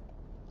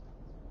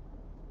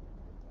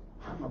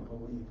 I'm a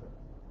believer.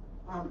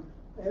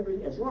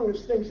 As long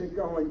as things are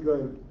going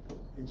good,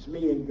 it's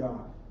me and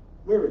God.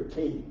 We're a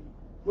team.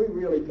 We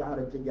really got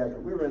it together.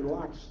 We're in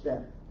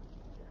lockstep.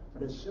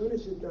 But as soon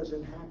as it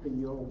doesn't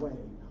happen your way,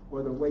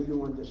 or the way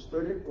you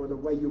understood it, or the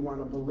way you want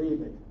to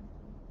believe it,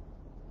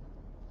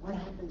 what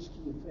happens to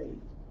your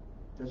faith?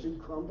 Does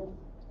it crumble?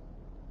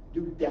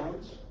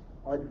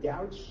 Are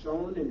doubts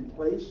sown in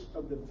place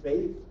of the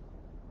faith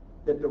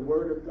that the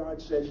Word of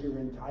God says you're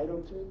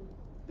entitled to?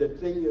 The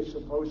thing you're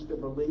supposed to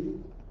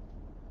believe?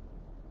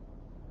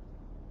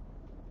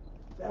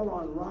 Fell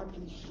on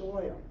rocky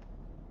soil.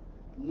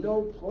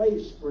 No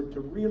place for it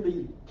to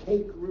really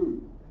take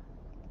root.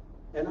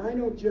 And I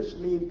don't just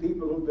mean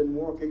people who've been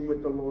walking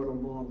with the Lord a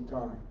long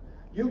time.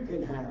 You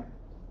can have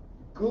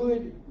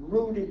good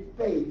rooted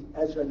faith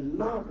as a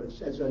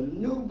novice, as a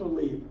new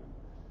believer,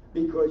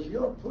 because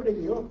you're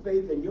putting your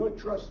faith and your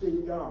trust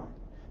in God.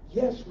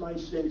 Yes, my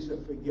sins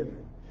are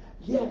forgiven.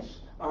 Yes,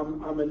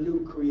 I'm a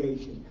new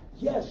creation.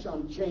 Yes,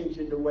 I'm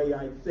changing the way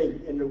I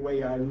think and the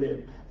way I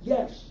live.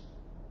 Yes,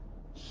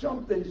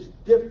 something's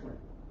different.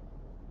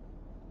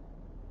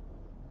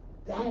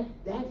 That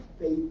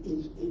faith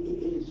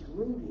is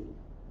rooted,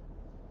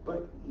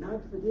 but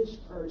not for this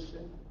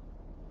person.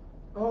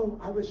 Oh,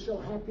 I was so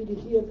happy to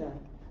hear that.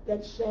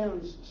 That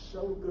sounds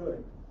so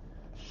good.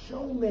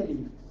 So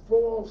many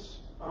false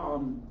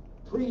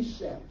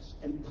precepts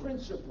and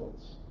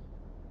principles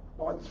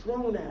are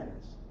thrown at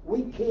us.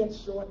 We can't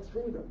sort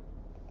through them.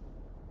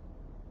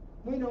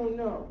 We don't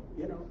know,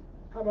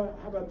 How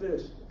about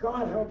this?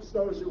 God helps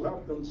those who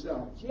help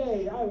themselves.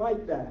 Yay, I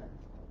like that.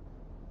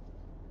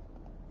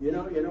 You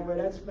know where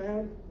that's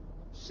found?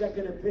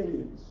 Second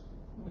Opinions.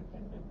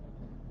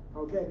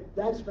 Okay,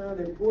 that's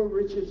found in Poor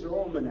Richard's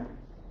Almanac.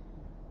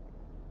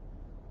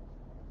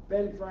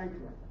 Ben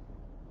Franklin.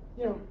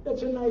 You know,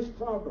 that's a nice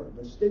proverb.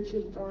 A stitch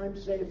in time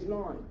saves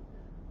nine.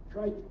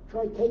 Try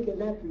taking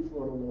that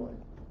before the Lord.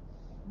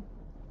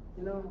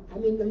 You know, I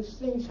mean, these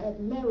things have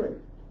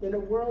merit in a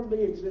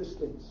worldly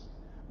existence.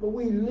 But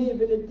we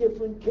live in a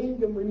different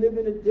kingdom. We live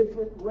in a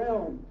different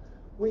realm.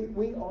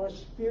 We are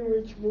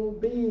spiritual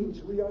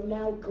beings. We are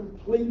now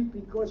complete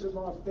because of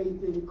our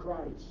faith in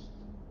Christ.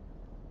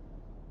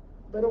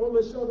 But all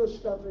this other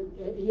stuff,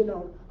 you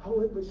know, how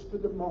it was for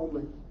the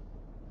moment.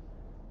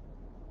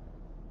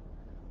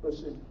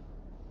 Listen,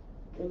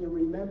 can you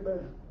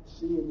remember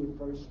seeing your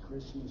first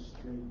Christmas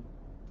tree?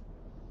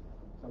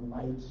 The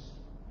lights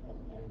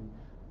and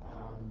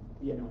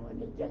you know,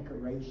 and the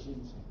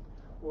decorations, and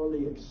all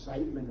the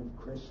excitement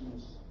of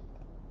Christmas.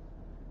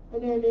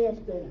 And then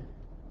after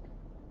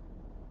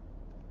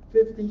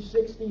 50,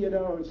 60 of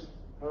those,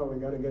 oh, we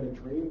got to get a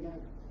tree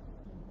again.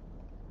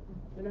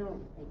 You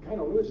know, it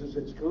kind of loses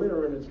its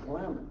glitter and its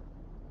glamour.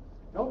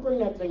 Don't bring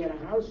that thing in a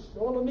house.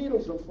 All the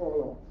needles will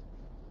fall off.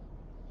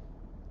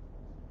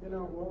 You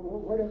know,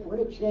 what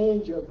a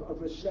change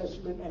of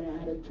assessment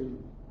and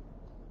attitude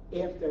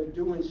after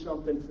doing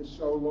something for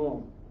so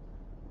long.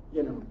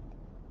 You know,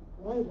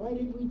 why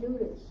did we do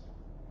this?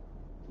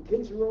 The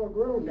kids are all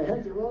grown. They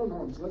have their own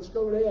homes. Let's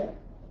go there.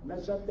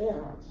 Mess up their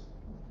house.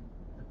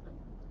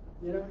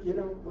 You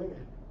know,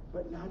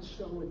 but not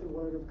so with the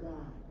Word of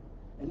God.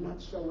 And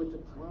not so with the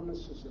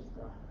promises of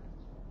God.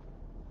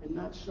 And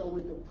not so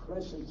with the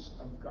presence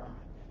of God.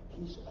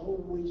 He's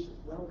always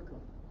welcome.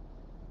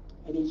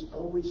 And He's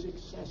always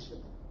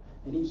accessible.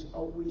 And He's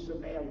always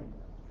available.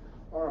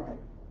 All right.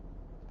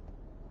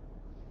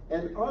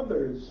 And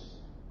others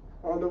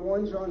are the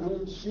ones on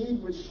whom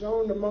seed was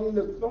sown among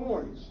the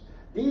thorns.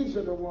 These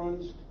are the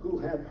ones who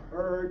have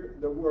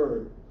heard the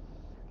word.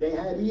 They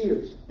had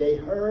ears. They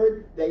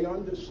heard. They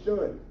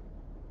understood.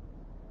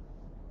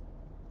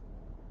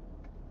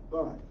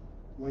 But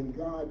when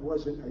God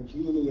wasn't a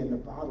genie in a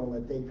bottle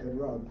that they could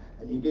rub,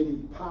 and He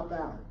didn't pop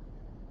out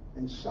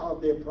and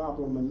solve their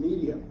problem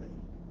immediately,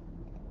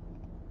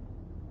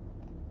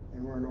 they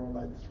weren't all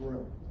that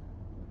thrilled.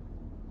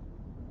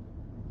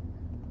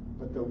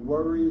 But the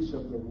worries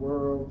of the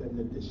world and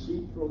the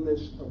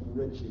deceitfulness of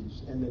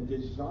riches and the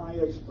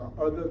desires for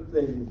other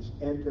things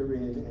enter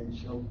in and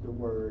choke the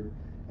word,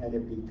 and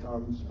it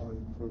becomes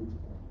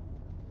unfruitful.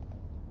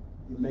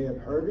 You may have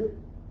heard it,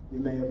 you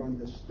may have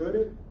understood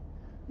it,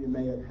 you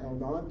may have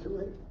held on to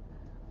it,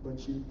 but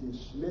you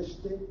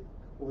dismissed it,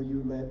 or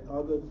you let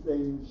other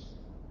things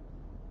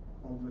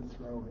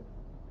overthrow it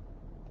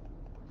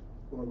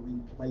or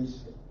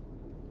replace it.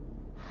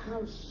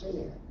 How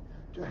sad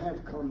to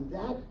have come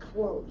that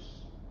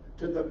close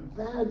to the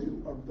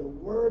value of the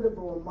Word of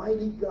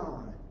Almighty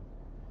God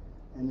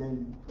and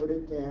then put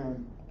it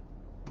down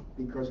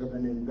because of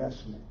an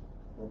investment,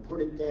 or put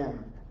it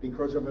down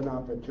because of an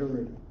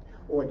opportunity,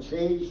 or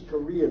change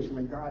careers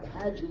when God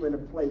had you in a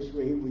place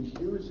where He was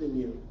using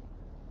you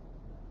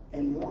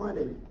and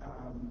wanted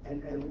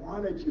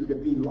you to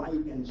be light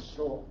and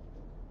salt.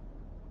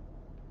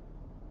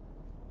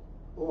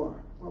 Or,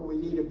 well, we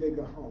need a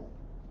bigger home.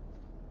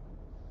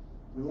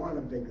 We want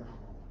a bigger home.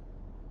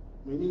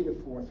 We need a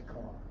fourth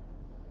car,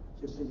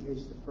 just in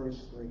case the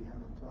first three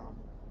have a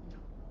problem.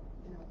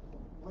 You know,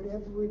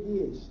 whatever it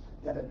is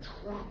that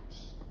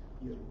attracts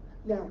you.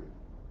 Now,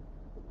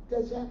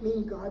 does that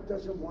mean God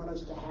doesn't want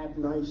us to have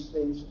nice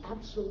things?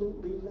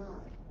 Absolutely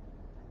not.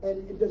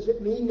 And does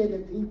it mean that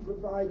if He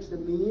provides the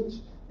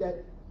means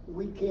that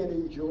we can't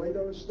enjoy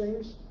those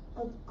things?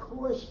 Of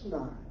course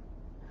not.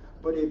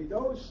 But if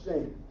those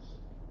things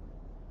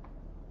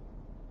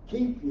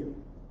keep you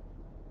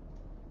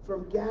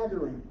from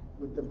gathering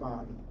with the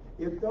body,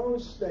 if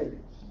those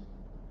things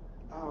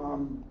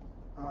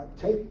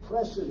take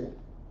precedent,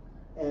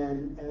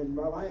 and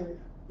well, I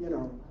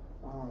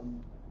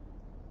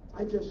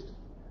just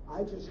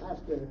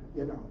have to,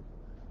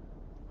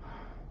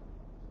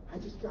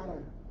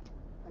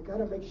 I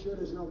gotta make sure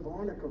there's no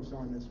barnacles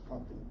on this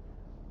puppy,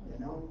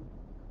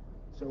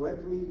 So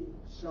every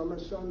summer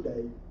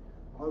Sunday,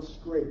 I'll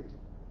scrape.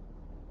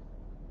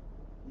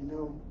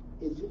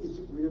 Is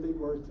it really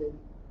worth it?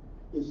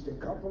 Is the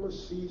couple of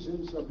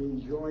seasons of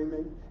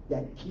enjoyment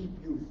that keep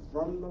you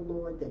from the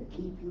Lord, that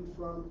keep you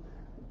from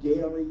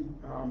daily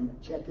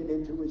checking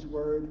into His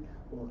Word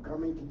or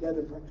coming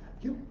together?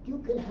 You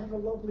can have a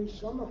lovely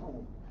summer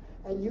home,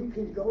 and you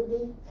can go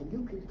there, and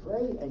you can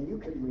pray, and you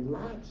can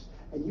relax,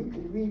 and you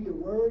can read the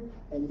Word,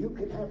 and you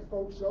can have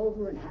folks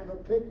over and have a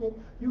picnic.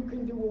 You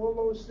can do all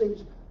those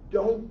things.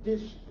 Don't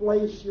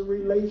displace your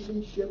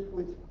relationship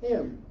with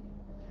Him.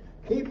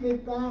 Keep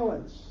it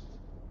balanced.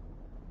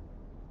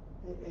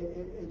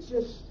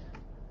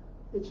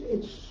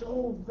 It's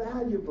so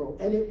valuable,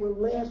 and it will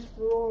last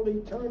for all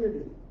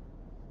eternity.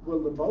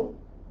 Will the boat?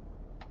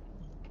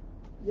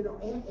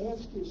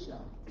 Ask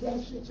yourself.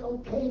 Yes, it's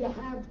okay to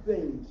have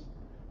things.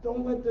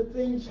 Don't let the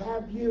things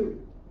have you.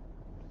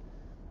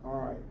 All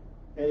right.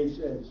 And he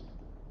says,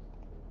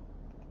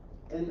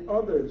 and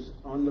others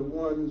are the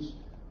ones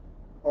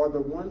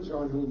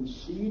on whom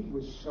seed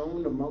was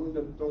sown among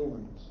the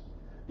thorns.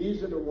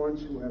 These are the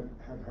ones who have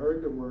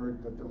heard the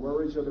word, but the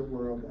worries of the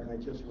world, and I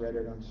just read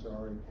it, I'm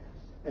sorry,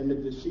 and the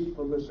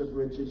deceitfulness of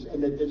riches,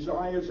 and the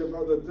desires of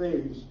other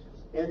things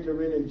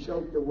enter in and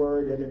choke the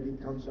word, and it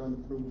becomes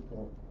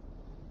unfruitful.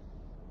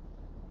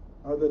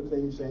 Other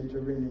things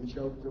enter in and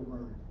choke the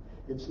word.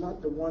 It's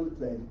not the one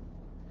thing.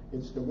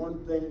 It's the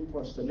one thing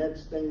plus the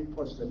next thing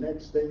plus the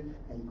next thing,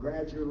 and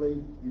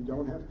gradually you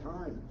don't have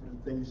time for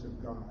the things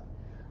of God.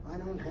 I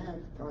don't have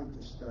time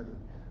to study.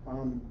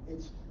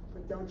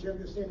 But don't you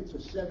understand? It's a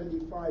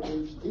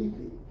 75-inch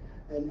TV,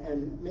 and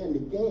man, the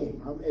game.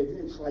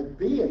 It's like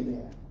being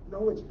there.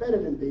 No, it's better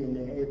than being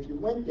there. If you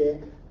went there,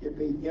 you'd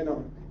be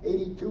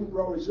 82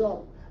 rows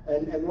up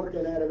and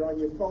looking at it on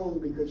your phone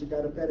because you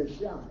got a better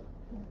shot.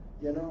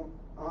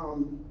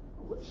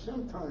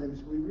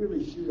 Sometimes we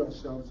really shoot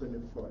ourselves in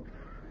the foot.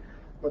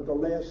 But the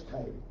last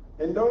type,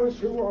 and those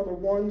who are the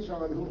ones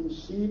on whom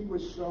seed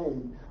was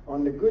sown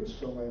on the good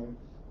soil,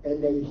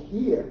 and they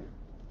hear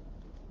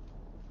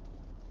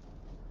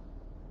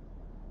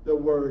the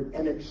word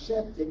and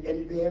accept it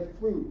and bear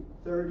fruit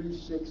 30,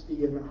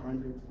 60, and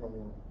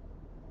 100-fold.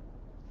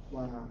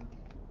 Wow.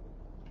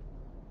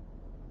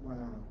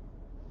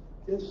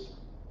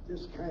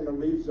 This kind of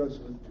leaves us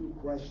with two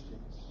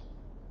questions.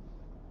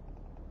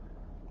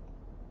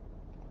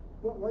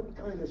 What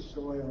kind of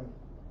soil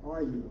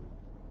are you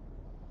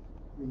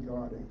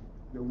regarding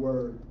the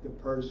word, the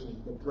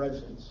person, the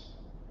presence,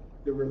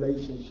 the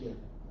relationship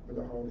with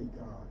the Holy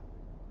God?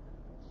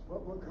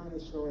 What kind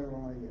of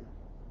soil are you?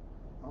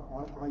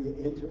 Are you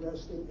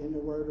interested in the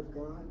Word of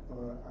God,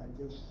 or I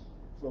just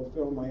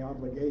fulfill my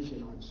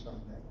obligation on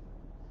Sunday?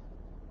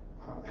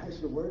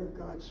 Has the Word of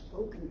God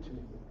spoken to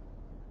you?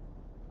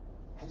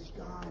 Has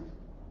God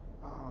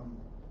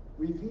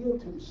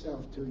revealed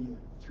Himself to you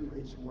through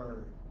His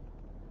Word?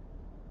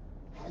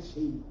 Has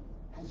He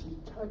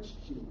touched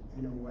you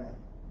in a way?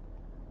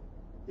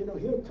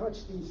 He'll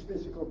touch these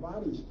physical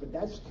bodies, but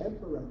that's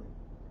temporary.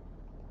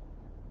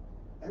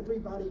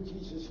 Everybody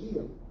Jesus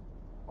healed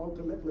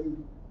ultimately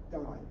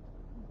died.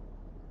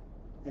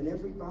 And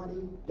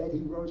everybody that He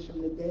rose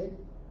from the dead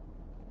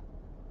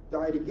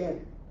died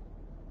again.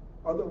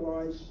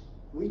 Otherwise,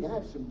 we'd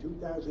have some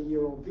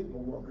 2,000-year-old people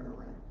walking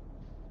around.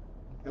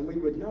 And we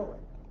would know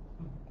it.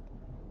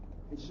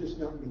 It's just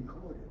not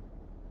recorded.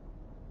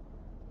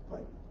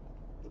 But,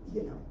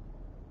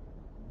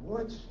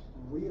 what's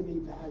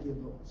really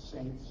valuable,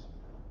 saints?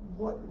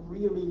 What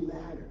really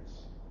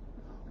matters?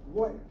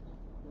 What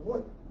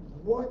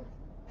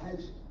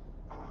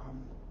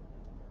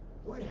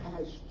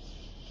has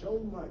so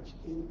much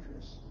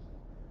interest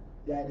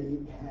that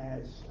it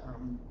has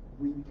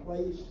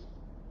replaced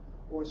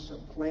or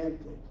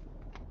supplanted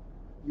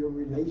your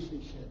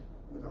relationship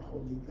with the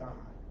Holy God?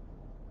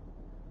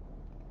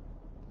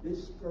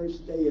 This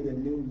first day of the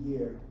new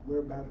year, we're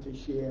about to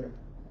share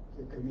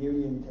the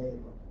communion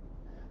table.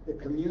 The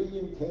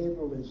communion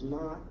table is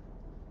not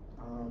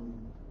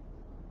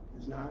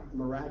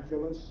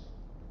miraculous.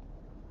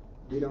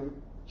 We don't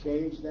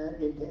change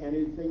that into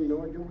anything,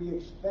 nor do we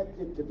expect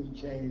it to be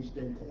changed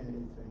into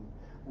anything.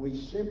 We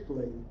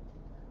simply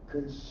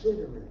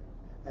consider it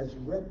as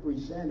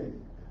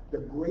representing the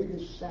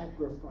greatest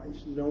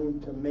sacrifice known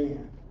to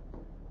man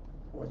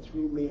or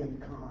through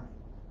mankind.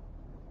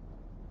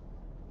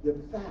 The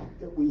fact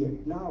that we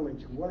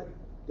acknowledge what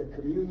the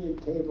communion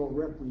table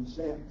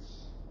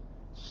represents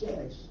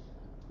says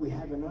we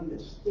have an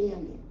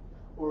understanding,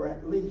 or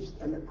at least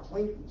an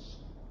acquaintance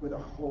with a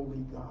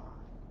holy God,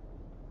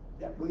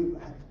 that we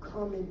have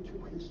come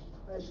into His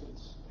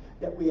presence,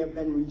 that we have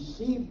been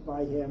received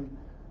by Him,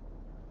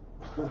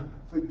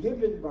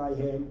 forgiven by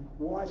Him,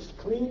 washed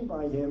clean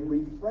by Him,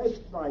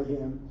 refreshed by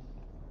Him,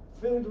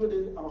 filled with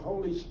a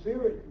Holy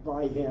Spirit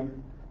by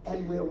Him,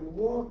 and we're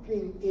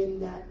walking in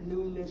that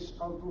newness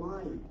of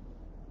life.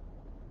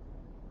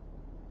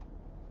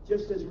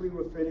 Just as we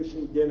were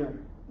finishing dinner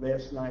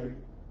last night,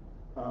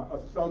 a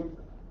thump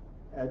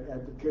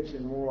at the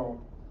kitchen wall,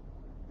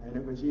 and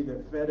it was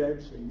either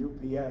FedEx or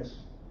UPS,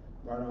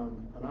 but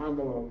an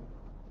envelope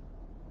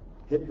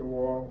hit the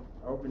wall.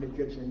 I opened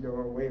the kitchen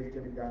door, waved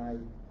to the guy,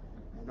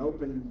 and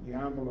opened the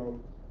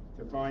envelope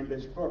to find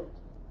this book.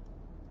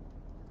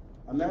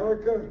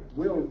 America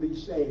Will Be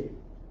Saved.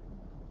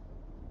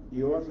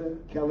 The author,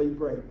 Kelly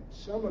Brake.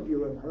 Some of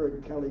you have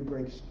heard Kelly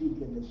Brake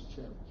speak in this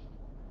church.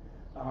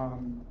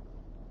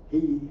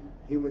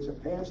 He was a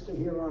pastor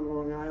here on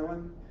Long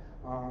Island,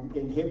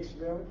 in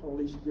Hicksville,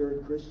 Holy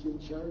Spirit Christian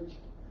Church.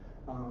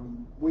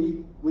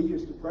 We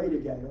used to pray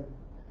together,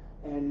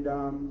 and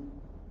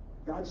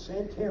God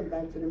sent him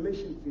back to the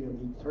mission field.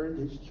 He turned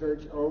his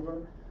church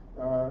over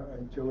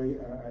to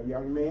a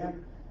young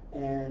man,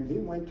 and he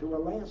went to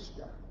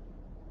Alaska,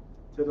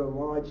 to the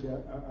large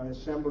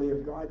Assembly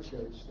of God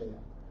church there.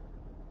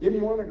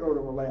 Didn't want to go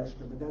to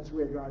Alaska, but that's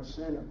where God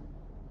sent him.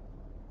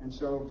 And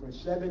so for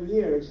 7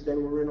 years, they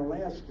were in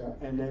Alaska,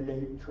 and then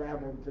they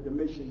traveled to the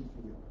mission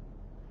field.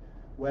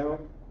 Well,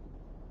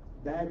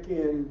 back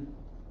in,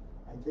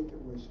 I think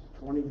it was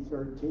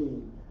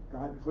 2013,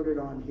 God put it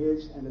on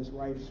his and his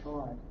wife's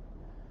heart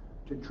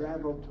to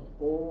travel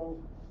to all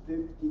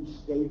 50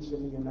 states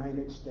in the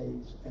United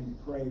States and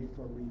prayed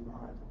for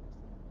revival.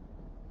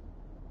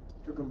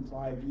 Took them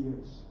 5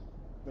 years,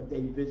 but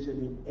they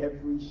visited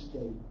every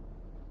state.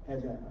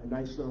 Has a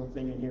nice little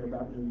thing in here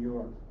about New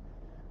York.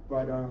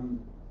 But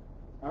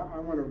I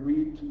want to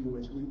read to you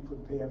as we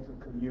prepare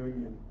for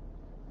communion.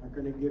 I'm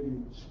going to give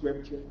you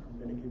scripture. I'm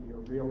going to give you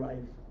a real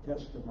life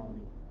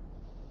testimony.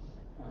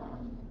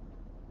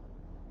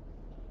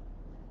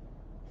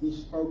 He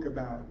spoke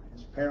about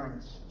his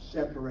parents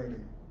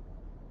separating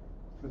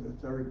for the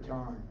 3rd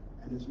time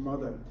and his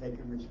mother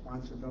taking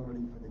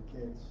responsibility for the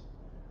kids.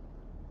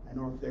 And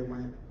off they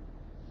went.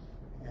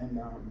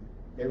 And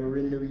they were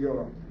in New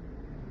York.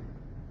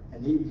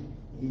 And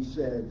he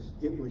says,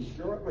 it was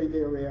shortly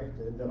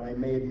thereafter that I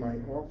made my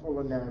awful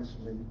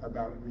announcement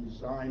about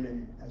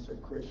resigning as a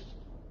Christian.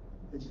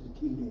 This is a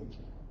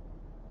teenager.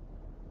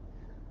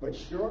 But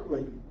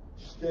shortly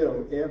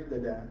still after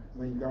that,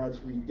 when God's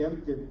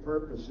redemptive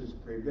purposes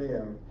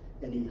prevailed,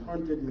 and he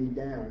hunted me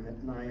down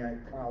at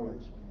Nyack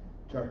College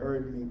to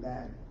herd me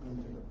back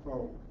into the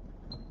fold.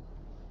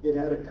 It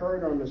had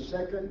occurred on the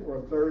 2nd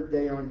or 3rd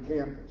day on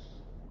campus,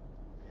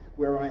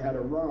 where I had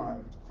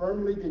arrived,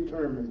 firmly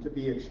determined to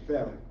be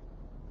expelled.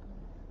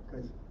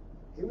 Because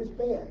he was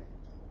bad,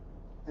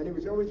 and he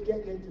was always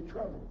getting into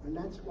trouble, and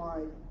that's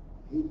why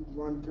he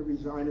wanted to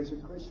resign as a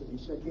Christian. He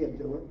said, I can't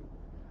do it.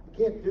 I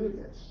can't do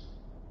this.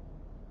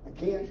 I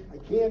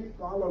can't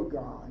follow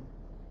God,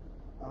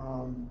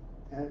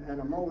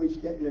 and I'm always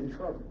getting in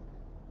trouble.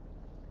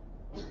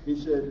 He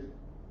said,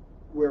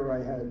 where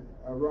I had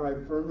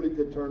arrived firmly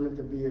determined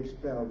to be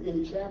expelled.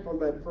 In chapel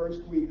that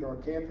first week, our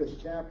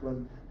campus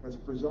chaplain was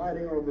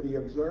presiding over the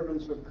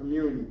observance of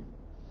communion.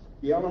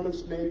 The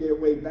elements made their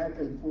way back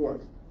and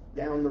forth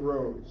down the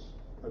rows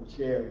of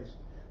chairs,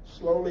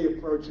 slowly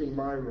approaching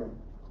my row.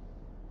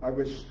 I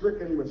was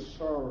stricken with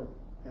sorrow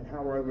at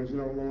how I was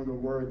no longer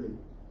worthy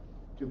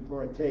to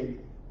partake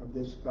of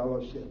this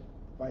fellowship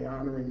by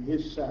honoring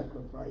his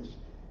sacrifice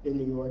in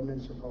the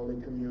ordinance of Holy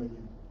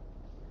Communion.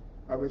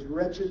 I was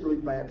wretchedly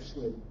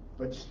backslid,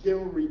 but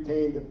still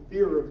retained a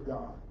fear of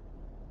God.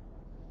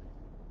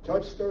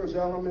 Touched those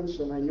elements,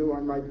 and I knew I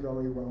might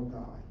very well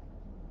die.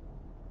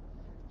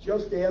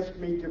 Just ask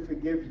me to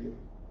forgive you.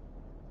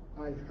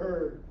 I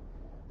heard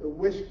the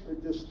whisper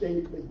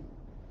distinctly,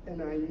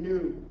 and I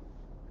knew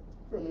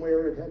from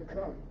where it had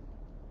come.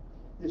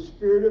 The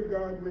Spirit of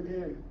God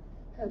within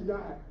had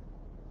not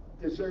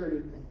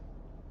deserted me,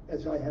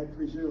 as I had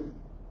presumed.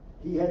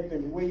 He had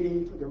been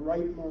waiting for the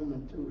right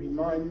moment to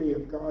remind me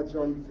of God's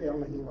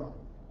unfailing love.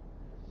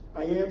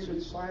 I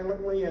answered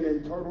silently and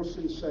in total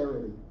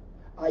sincerity,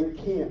 I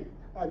can't.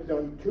 I've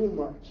done too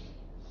much,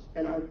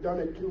 and I've done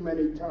it too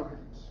many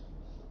times,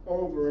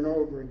 over and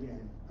over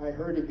again. I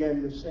heard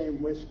again the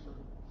same whisper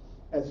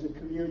as the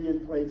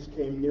communion plates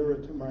came nearer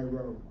to my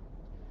row.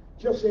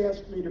 Just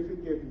ask me to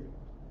forgive you.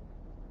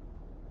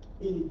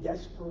 In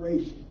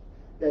desperation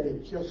that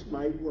it just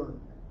might work,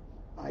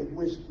 I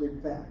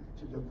whispered back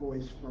to the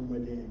voice from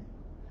within,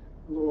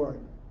 Lord,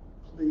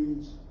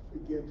 please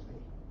forgive me.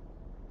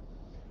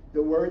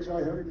 The words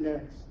I heard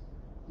next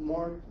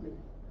marked me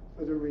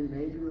for the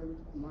remainder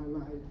of my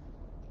life.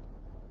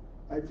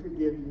 I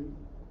forgive you.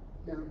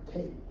 Now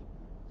take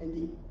and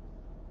eat.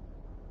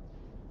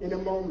 In a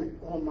moment,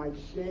 all my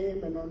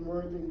shame and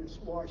unworthiness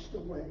washed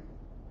away.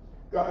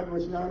 God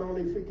was not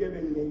only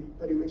forgiving me,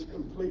 but he was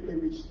completely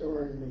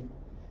restoring me.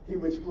 He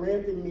was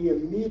granting me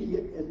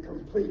immediate and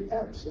complete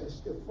access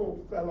to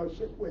full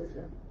fellowship with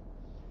him.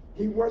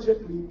 He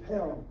wasn't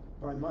repelled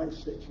by my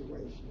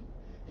situation.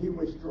 He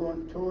was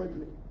drawn toward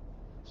me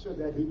so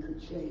that he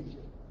could change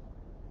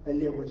it.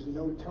 And there was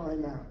no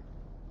time out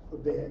for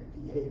bad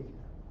behavior.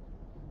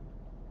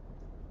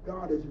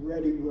 God is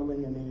ready,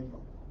 willing, and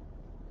able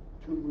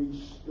to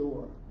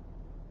restore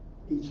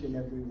each and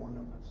every one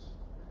of us.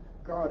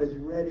 God is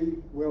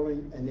ready,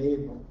 willing, and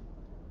able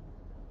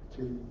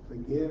to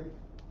forgive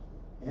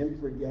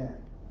and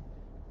forget,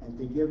 and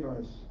to give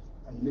us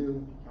a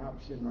new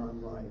option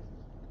on life.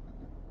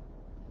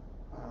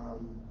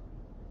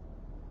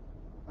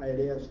 I had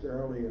asked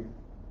earlier,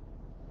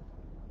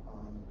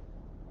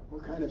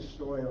 what kind of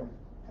soil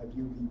have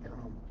you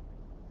become?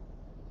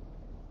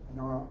 And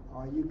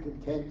are you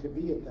content to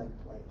be at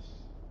that place?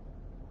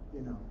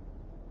 You know,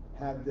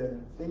 have the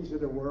things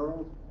of the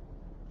world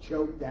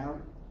choked out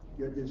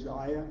your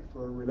desire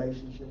for a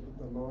relationship with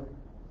the Lord?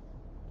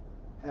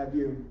 Have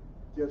you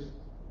just,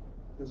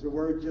 does the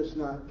word just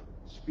not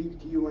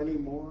speak to you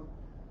anymore?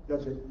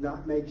 Does it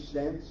not make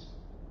sense?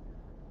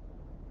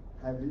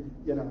 Have you,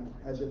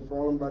 has it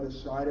fallen by the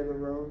side of the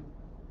road?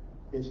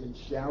 Is it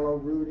shallow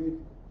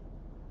rooted?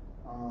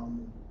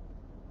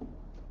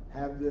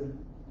 Have the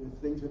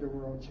things of the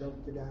world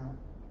choked it out?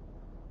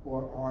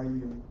 Or are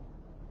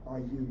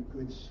you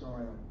good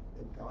soil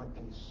that God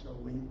can sow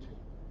into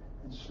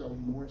and sow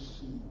more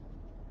seed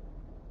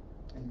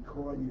and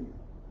call you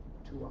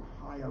to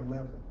a higher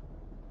level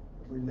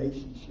of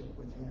relationship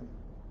with him?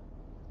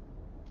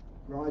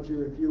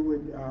 Roger, if you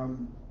would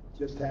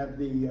just have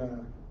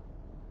the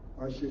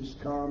ushers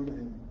come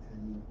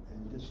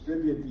and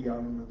distribute the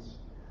elements.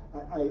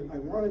 I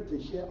wanted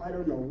to share. I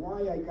don't know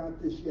why I got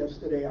this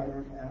yesterday.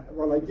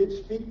 I did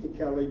speak to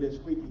Kelly this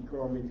week. He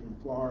called me from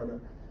Florida.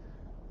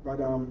 But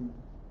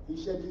he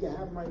said, "Do you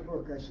have my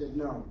book?" I said,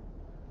 "No."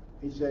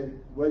 He said,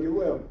 "Well, you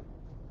will."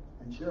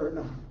 And sure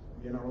enough,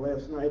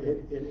 last night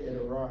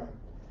it arrived.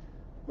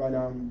 But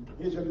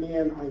here's a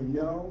man I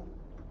know.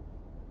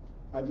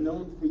 I've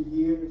known for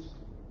years.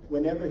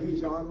 Whenever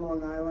he's on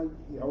Long Island,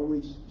 he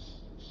always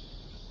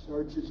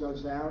searches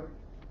us out.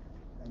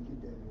 Thank you,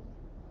 David.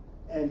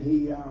 And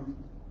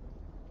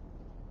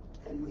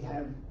and we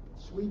have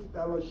sweet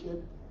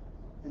fellowship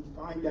and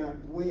find out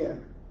where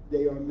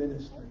they are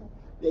ministering.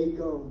 They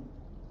go,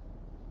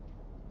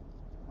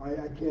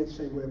 I can't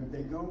say where, but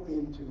they go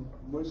into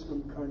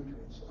Muslim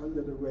countries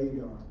under the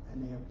radar,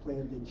 and they have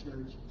planted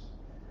churches.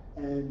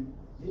 And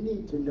you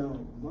need to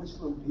know,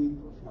 Muslim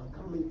people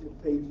are coming to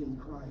faith in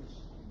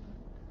Christ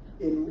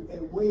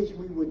in ways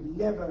we would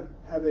never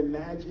have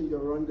imagined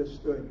or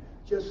understood.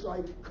 Just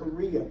like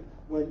Korea,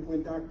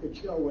 when Dr.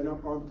 Cho went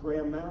up on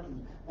Prayer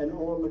Mountain, and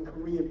all the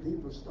Korean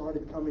people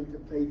started coming to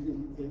faith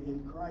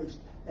in Christ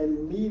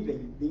and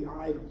leaving the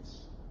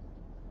idols.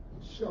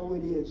 So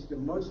it is, the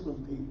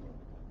Muslim people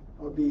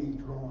are being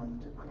drawn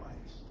to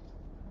Christ.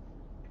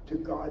 To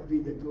God be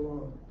the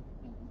glory.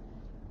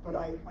 But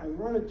I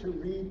wanted to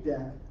read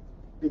that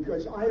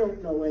because I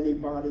don't know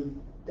anybody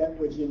that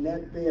was in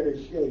that bad a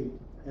shape,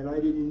 and I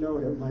didn't know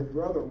that my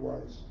brother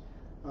was.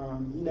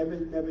 He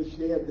never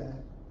shared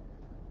that.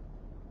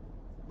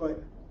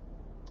 But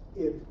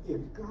if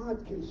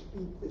God can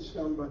speak to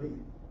somebody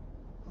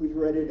who's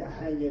ready to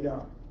hang it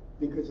up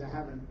because they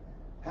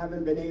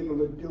haven't been able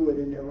to do it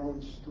in their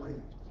own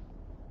strength,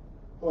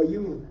 or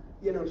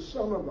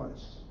some of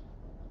us,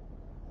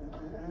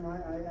 and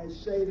I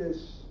say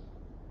this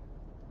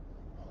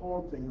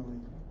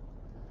haltingly,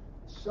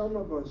 some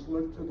of us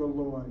look to the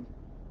Lord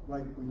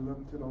like we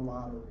look to the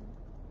lottery.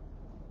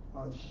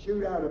 I'll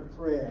shoot out a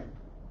prayer,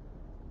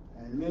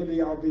 and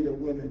maybe I'll be the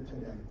winner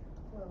today.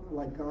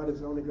 Like God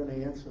is only going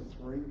to answer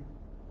 3.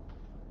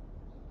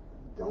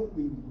 Don't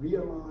we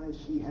realize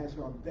He has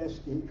our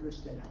best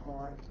interest at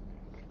heart?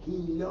 He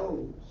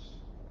knows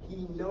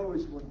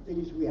what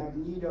things we have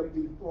need of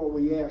before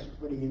we ask,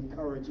 but He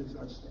encourages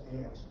us to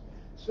ask.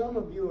 Some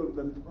of you have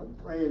been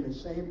praying the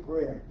same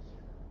prayer,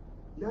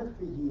 not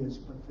for years,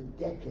 but for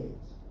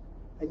decades,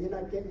 and you're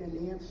not getting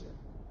an answer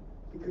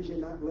because you're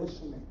not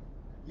listening.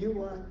 You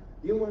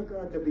want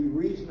God to be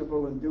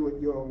reasonable and do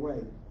it your way,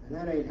 and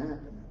that ain't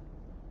happening.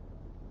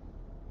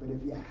 But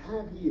if you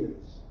have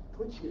ears,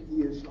 put your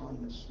ears on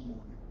this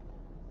morning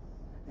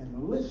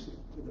and listen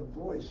to the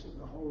voice of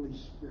the Holy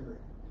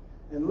Spirit.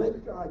 And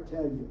let God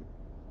tell you,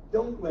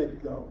 don't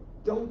let go.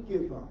 Don't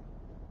give up.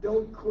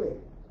 Don't quit.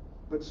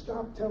 But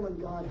stop telling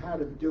God how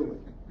to do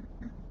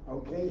it.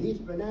 Okay? He's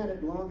been at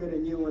it longer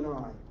than you and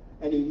I.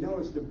 And He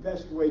knows the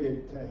best way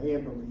to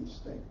handle these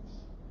things.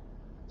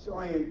 So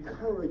I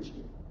encourage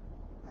you,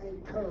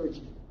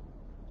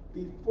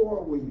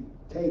 before we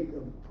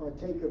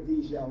partake of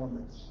these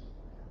elements,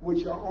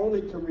 which are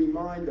only to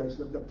remind us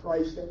of the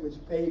price that was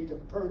paid to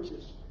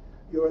purchase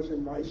yours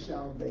and my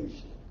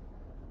salvation.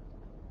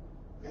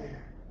 Man,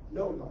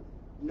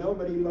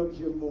 nobody loves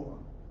you more.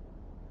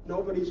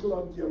 Nobody's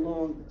loved you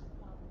longer.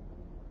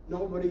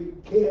 Nobody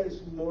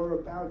cares more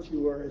about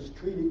you or has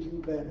treated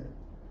you better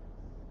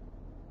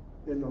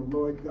than the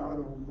Lord God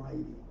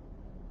Almighty.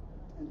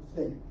 And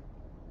think,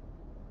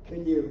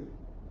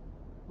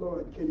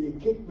 Lord, can you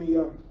kick me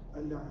up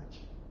a notch?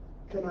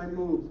 Can I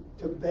move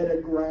to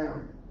better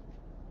ground?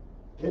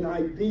 Can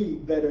I be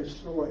better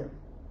soil?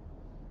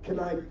 Can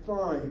I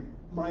find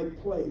my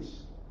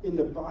place in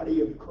the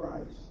body of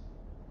Christ?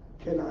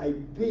 Can I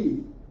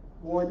be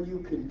one you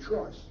can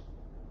trust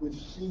with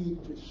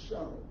seed to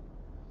sow,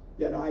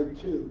 that I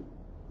too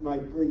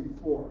might bring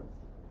forth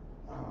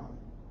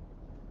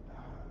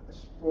a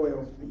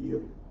spoil for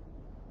you?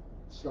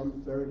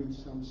 Some 30,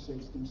 some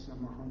 60, some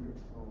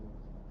 100-fold.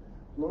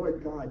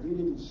 Lord God, you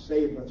didn't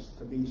save us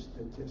to be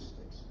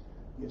statistics.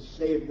 You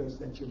saved us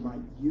that you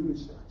might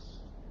use us.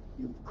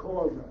 You've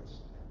called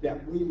us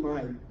that we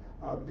might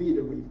be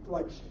the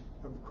reflection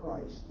of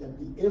Christ, that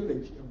the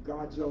image of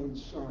God's own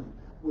Son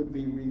would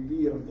be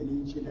revealed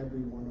in each and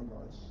every one of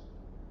us.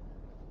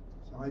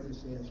 So I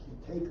just ask you,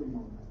 take a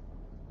moment.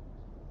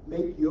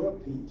 Make your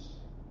peace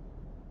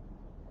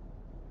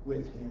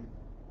with Him.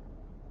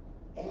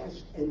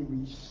 Ask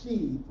and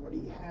receive what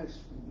He has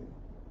for you.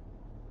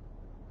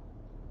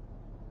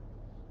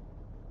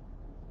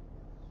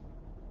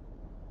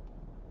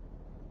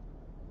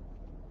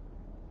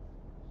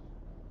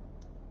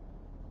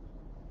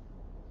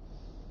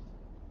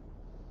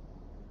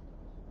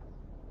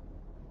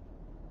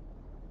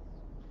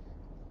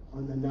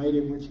 On the night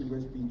in which He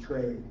was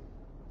betrayed,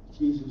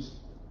 Jesus,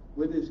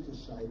 with His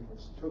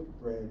disciples, took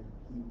bread,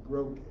 He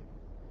broke it,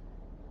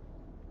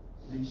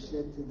 and He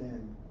said to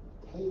them,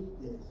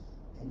 "Take this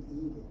and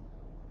eat it,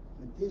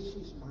 for this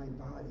is my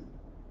body,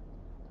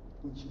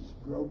 which is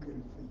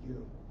broken for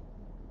you."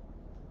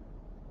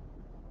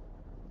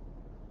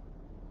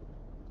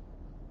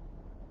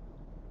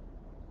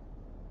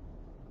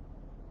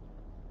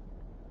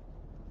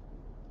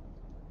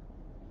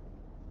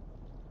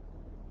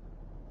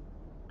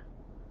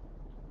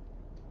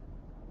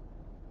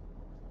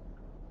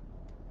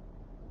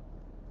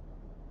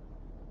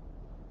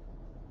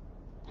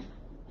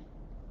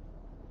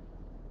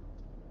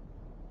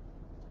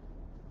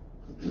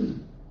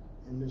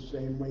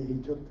 same way, he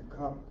took the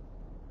cup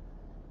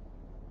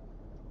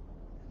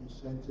and he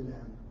said to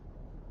them,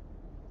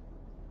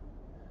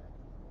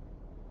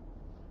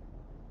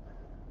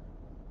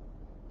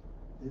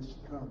 this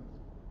cup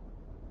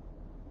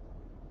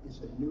is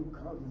a new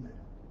covenant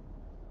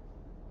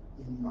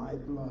in my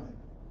blood,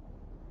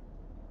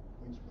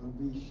 which will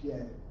be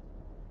shed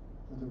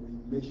for the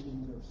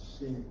remission of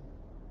sin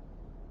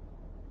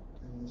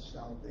and the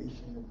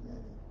salvation of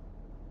many.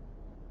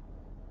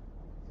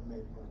 You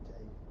may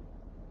partake.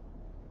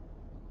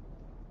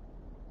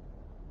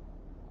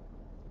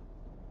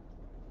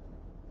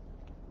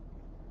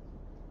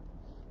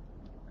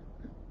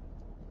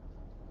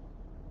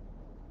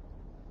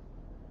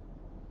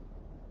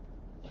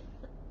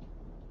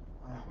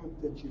 I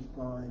hope that you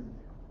find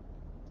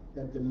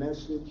that the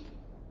message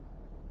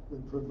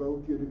would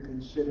provoke you to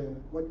consider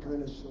what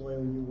kind of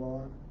soil you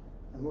are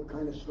and what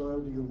kind of soil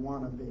do you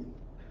want to be.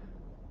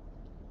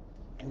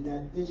 And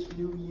that this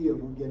new year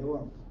will get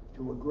off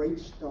to a great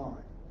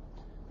start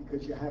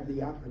because you have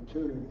the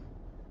opportunity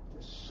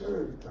to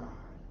serve God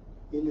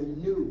in a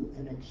new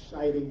and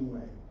exciting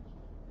way.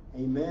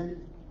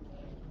 Amen?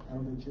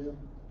 Elder Jim?